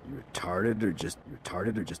 You retarded or just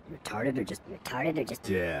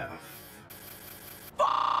deaf?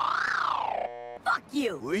 Fuck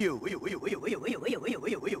you.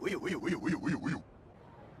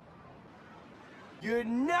 You're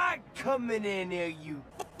not coming in here, you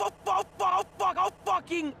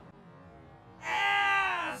fucking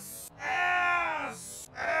ass.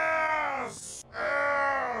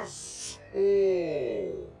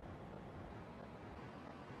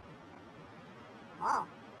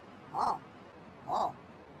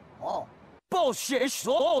 Bullshit.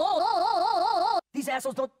 These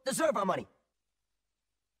assholes don't deserve our money.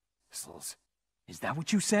 Assholes. Is that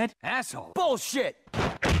what you said? Asshole. Bullshit.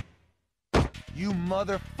 You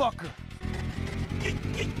motherfucker.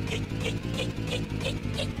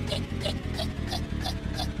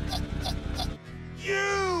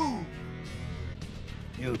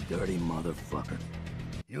 You dirty motherfucker.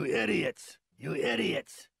 You idiots. You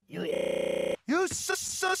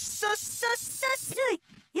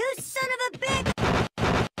son of a bitch!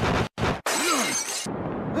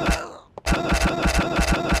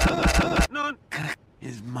 None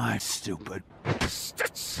is my stupid.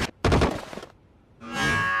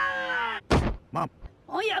 Mom.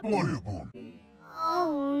 Oh yeah. Oh no.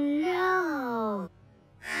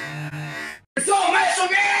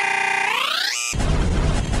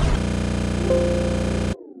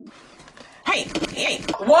 Hey!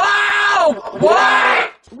 Wow!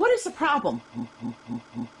 What? What is the problem?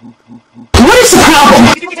 What is the problem?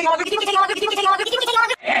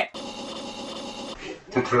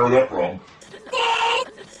 Took care of that problem.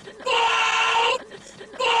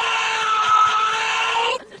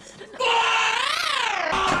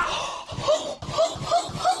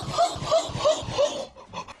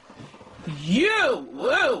 You!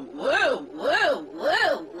 Woo!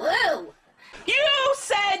 You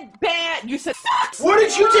say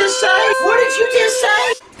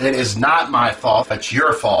is not my fault. It's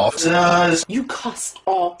your fault. You cuss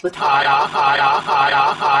all the time.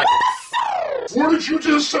 What did you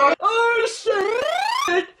just say? Oh shit!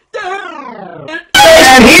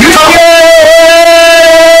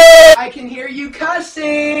 I can hear you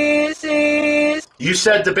cussing. You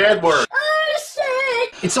said the bad word. Oh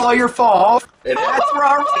shit! It's all your fault. It is. That's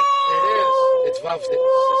wrong.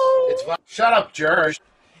 It's shut up, jerk.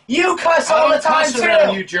 You cuss all the time too.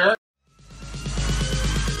 Around, you jerk.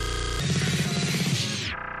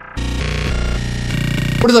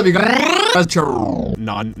 What is up, you guys?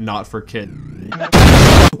 Not for kid.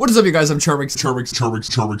 What is up, you guys? I'm Charmix.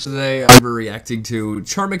 Today I'm reacting to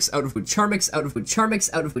Charmix out of food.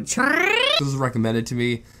 This was recommended to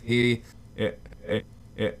me.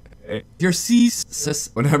 Your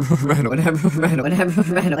sis. Whatever. The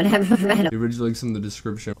original link's in the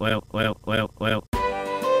description. Well. 3.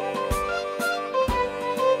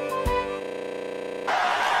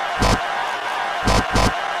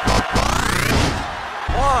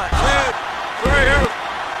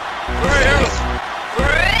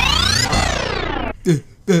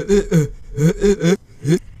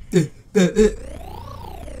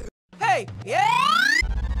 Hey! Yeah!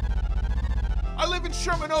 I live in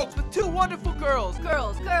Sherman Oaks with 2 wonderful girls.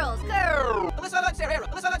 Girls. Alyssa and Sarah.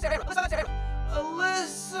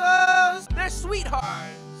 Alyssa, they're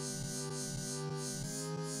sweethearts.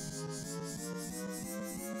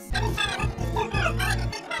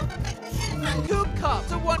 Coop Cup,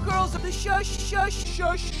 the one girls of the shush.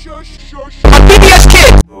 PBS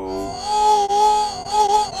kid!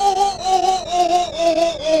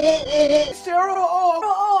 Sarah,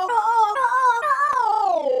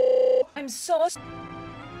 I'm so...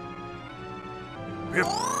 Get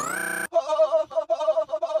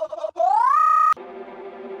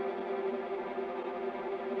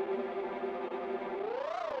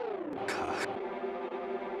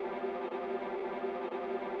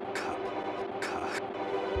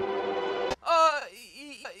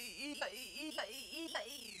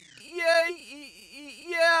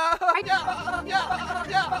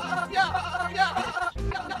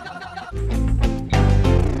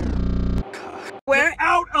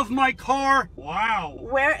out of my car! Wow.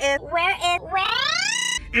 Where?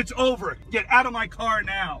 It's over. Get out of my car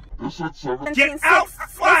now. Get out!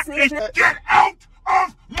 Get out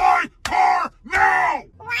of my car now!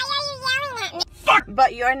 Why are you yelling at me? Fuck!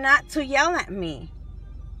 But you're not to yell at me.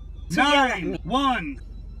 9, 1.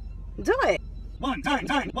 Do it. 1 time.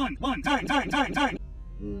 Do it.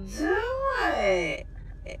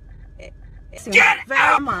 Get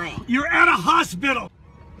out! Mine. You're at a hospital.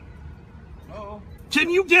 Can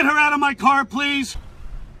you get her out of my car, please?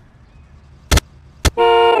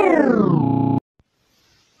 I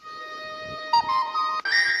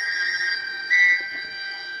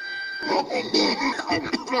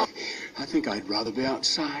think I'd rather be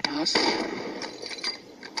outside, us.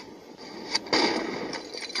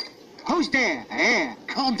 Who's there?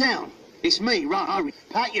 Calm down. It's me, right?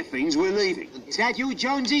 Pack your things, we're leaving. Is that you,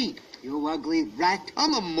 Jonesy? You ugly rat.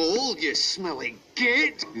 I'm a mole, you smelly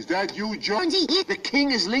git. Is that you, Jonesy? The king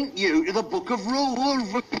has linked you to the Book of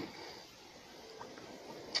Rules.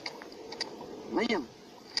 Liam.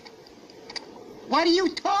 What are you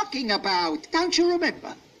talking about? Don't you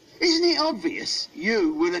remember? Isn't it obvious?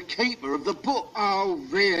 You were the keeper of the book. Oh,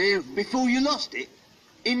 really? Before you lost it?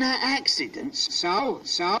 In that accident? So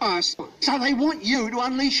they want you to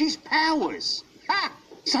unleash his powers. Ha!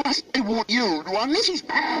 So they want you to unleash his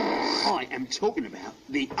powers. I am talking about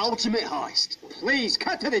the ultimate heist. Please,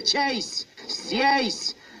 cut to the chase.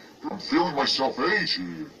 Chase. I'm feeling myself age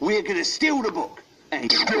here. We're gonna steal the book.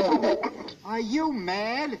 And steal the book. Are you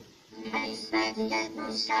mad?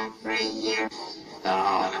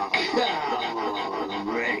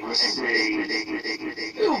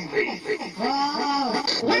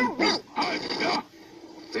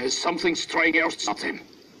 There's something strange or something.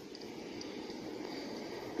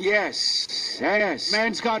 Yes.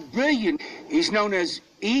 Man's got brilliant. He's known as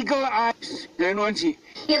Eagle Eyes. Then once he...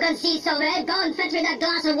 You can see so red. Go and fetch me that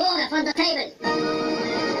glass of water from the table.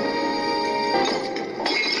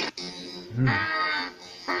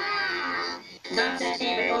 That's a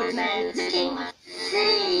very old man looking.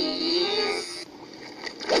 Please.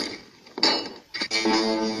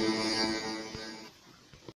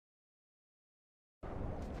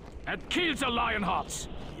 And kills a lion hearts.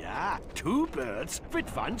 Yeah, 2 birds with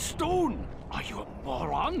 1 stone. Are you a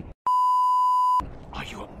moron?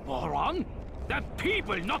 They're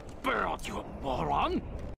people, not birds, you moron.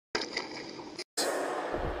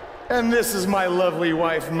 And this is my lovely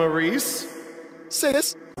wife, Maurice. Say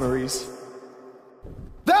this, Maurice.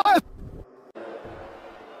 That was...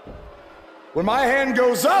 When my hand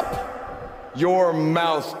goes up, your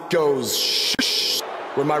mouth goes shh.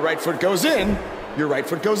 When my right foot goes in, your right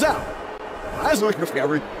foot goes out.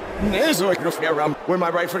 When my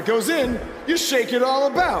right foot goes in, you shake it all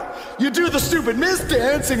about. You do the stupid miss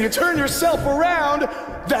dance and you turn yourself around.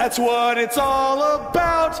 That's what it's all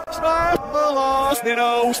about. I'm lost, you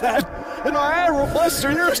know that. And I request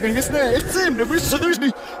your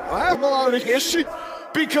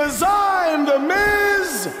because I'm the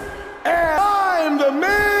Miz, and I'm the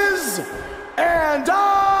Miz, and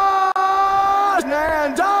I'm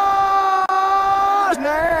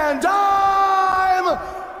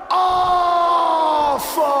off.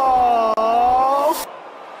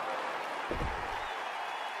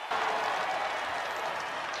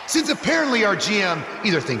 Since apparently our GM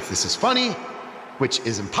either thinks this is funny, which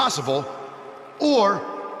is impossible, or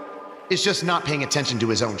is just not paying attention to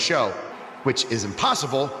his own show, which is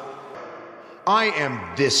impossible, I am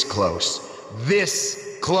this close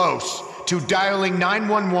to dialing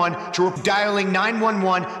 911 to dialing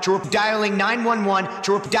 911 to dialing 911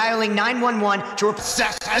 to dialing 911 to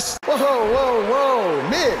Whoa,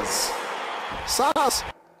 Miz. Sauce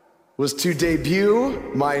was to debut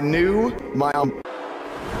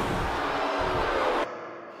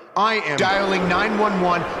I am dialing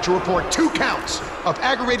 911 to report 2 counts of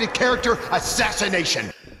aggravated character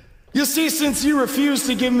assassination. You see, since you refused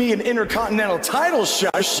to give me an Intercontinental title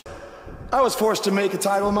shot, I was forced to make a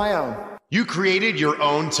title of my own. You created your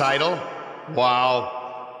own title? Wow.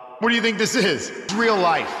 What do you think this is? It's real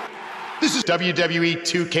life. This is WWE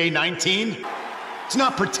 2K19. It's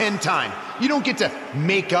not pretend time. You don't get to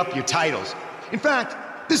make up your titles. In fact,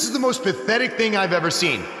 this is the most pathetic thing I've ever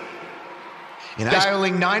seen. And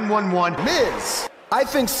dialing 911. Miz, I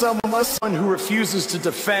think someone who refuses to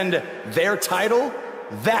defend their title,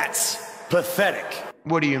 that's pathetic.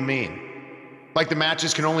 What do you mean? Like the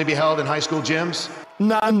matches can only be held in high school gyms?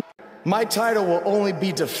 None. My title will only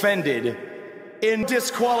be defended in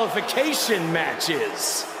disqualification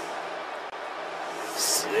matches.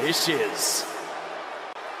 Slishes.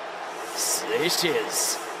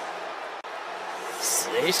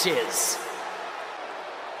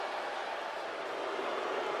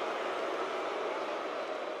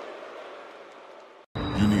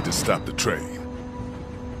 You need to stop the train.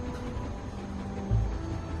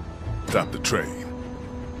 Stop the train.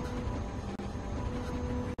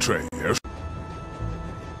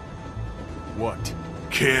 What?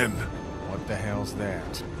 Ken. What the hell's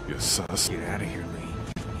that? You're sus. Get out of here, Lee.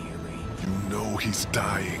 You know he's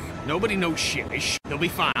dying. Nobody knows shit. They'll be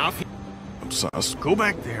fine. I'm sus. Go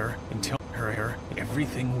back there and tell her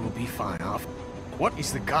everything will be fine. What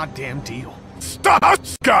is the goddamn deal? Stop!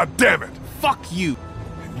 God damn it! Fuck you!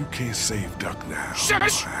 And you can't save Duck now.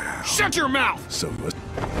 Shut your mouth! So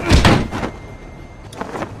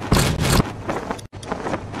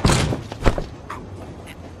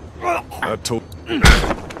I told.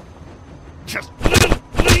 Just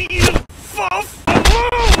leave Fuff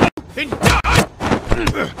alone and die!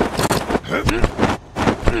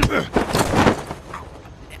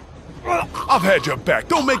 I've had your back.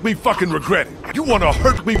 Don't make me fucking regret it. You wanna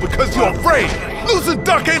hurt me because you're afraid. Losing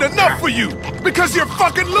Duck ain't enough for you. Because you're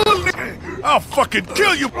fucking losing. I'll fucking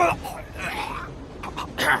kill you.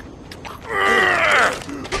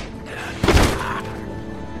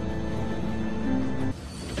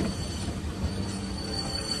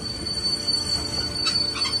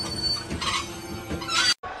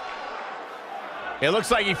 It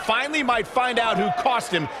looks like he finally might find out who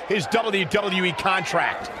cost him his WWE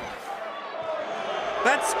contract.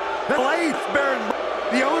 That's Blade Baron,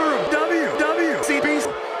 the owner of WWCPs.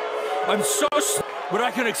 I'm so but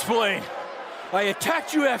I can explain. I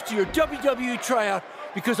attacked you after your WWE tryout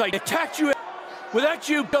because I attacked you. Without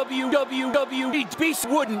you, WWE beast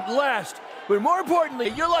wouldn't last. But more importantly,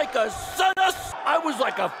 you're like a son. I was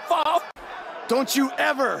like a foul. Don't you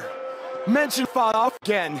ever mention foul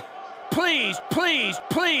again. Please.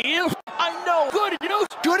 I know. Good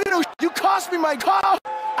news. You cost me my car.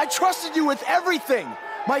 I trusted you with everything.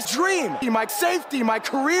 My dream, my safety, my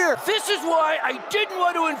career. This is why I didn't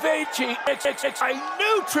want to invade I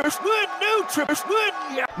knew Trish would.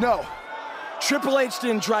 Yeah. No. Triple H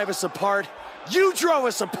didn't drive us apart. You drove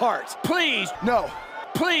us apart. Please. No.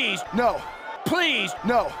 Please. No. Please.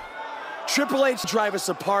 No. Triple H drive us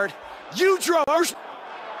apart. You drove us.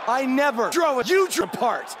 I never drove you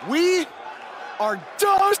apart. We are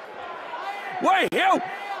done. Wait, you.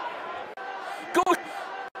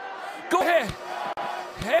 Go ahead.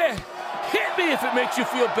 Hey, hit me if it makes you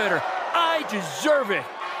feel better. I deserve it.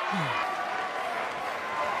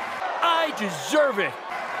 I deserve it.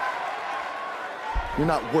 You're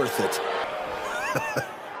not worth it.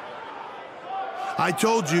 I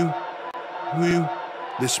told you,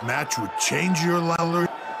 this match would change your life.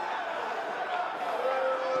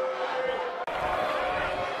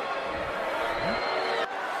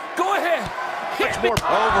 Go ahead. Much more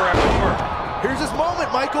over and over. Here's his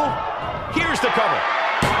moment, Michael. Here's the cover.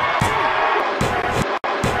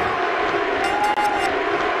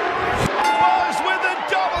 Buzz with a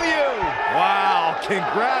W. Wow,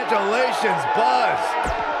 congratulations, Buzz.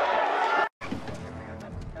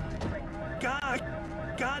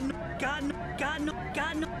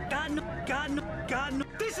 God,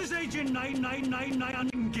 this is Agent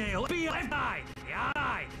 999 Gale. B.I.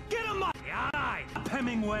 Get him up.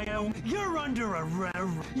 Hemingway, you're under arrest.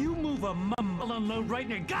 You move a mumble unload right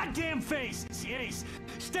in your goddamn face. Yes.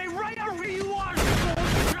 Stay right where you are.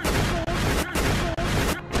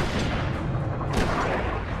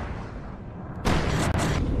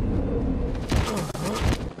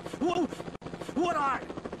 Whoa. What are?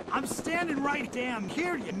 I'm standing right damn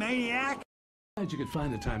here, you maniac. Glad you could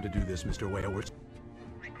find the time to do this, Mr. Wales.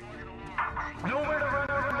 Nowhere to run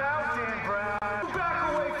now, Dan Brown.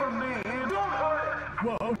 Back away from me and don't hurt.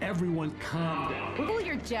 Whoa, everyone calm down. Pull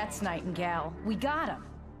your jets, Nightingale. We got him.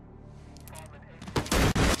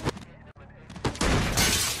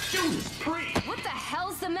 What the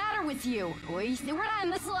hell's the matter with you? We're not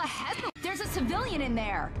in this little head. There's a civilian in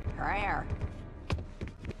there. Rare.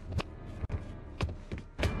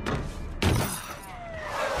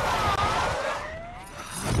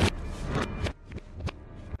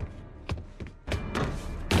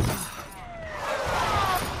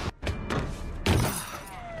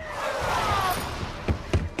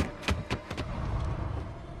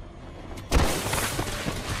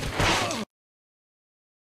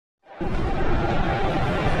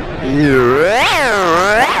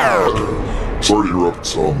 Sorry to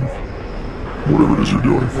interrupt, whatever it is you're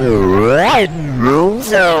doing.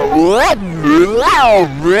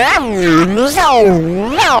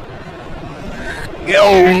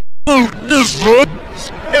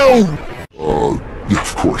 Yeah,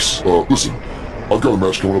 of course. Listen, I've got a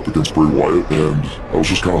match coming up against Bray Wyatt, and I was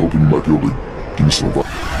just kind of hoping you might be able to give me some advice.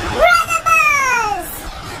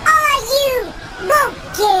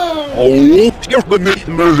 Oh, you're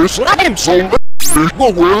the I'm so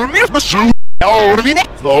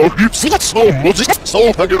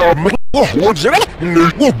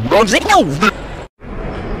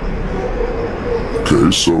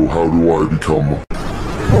Okay, so how do I become...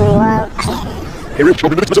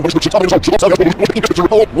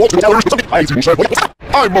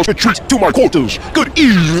 I must retreat to my quarters. Good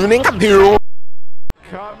evening, hero.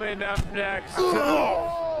 Coming up next.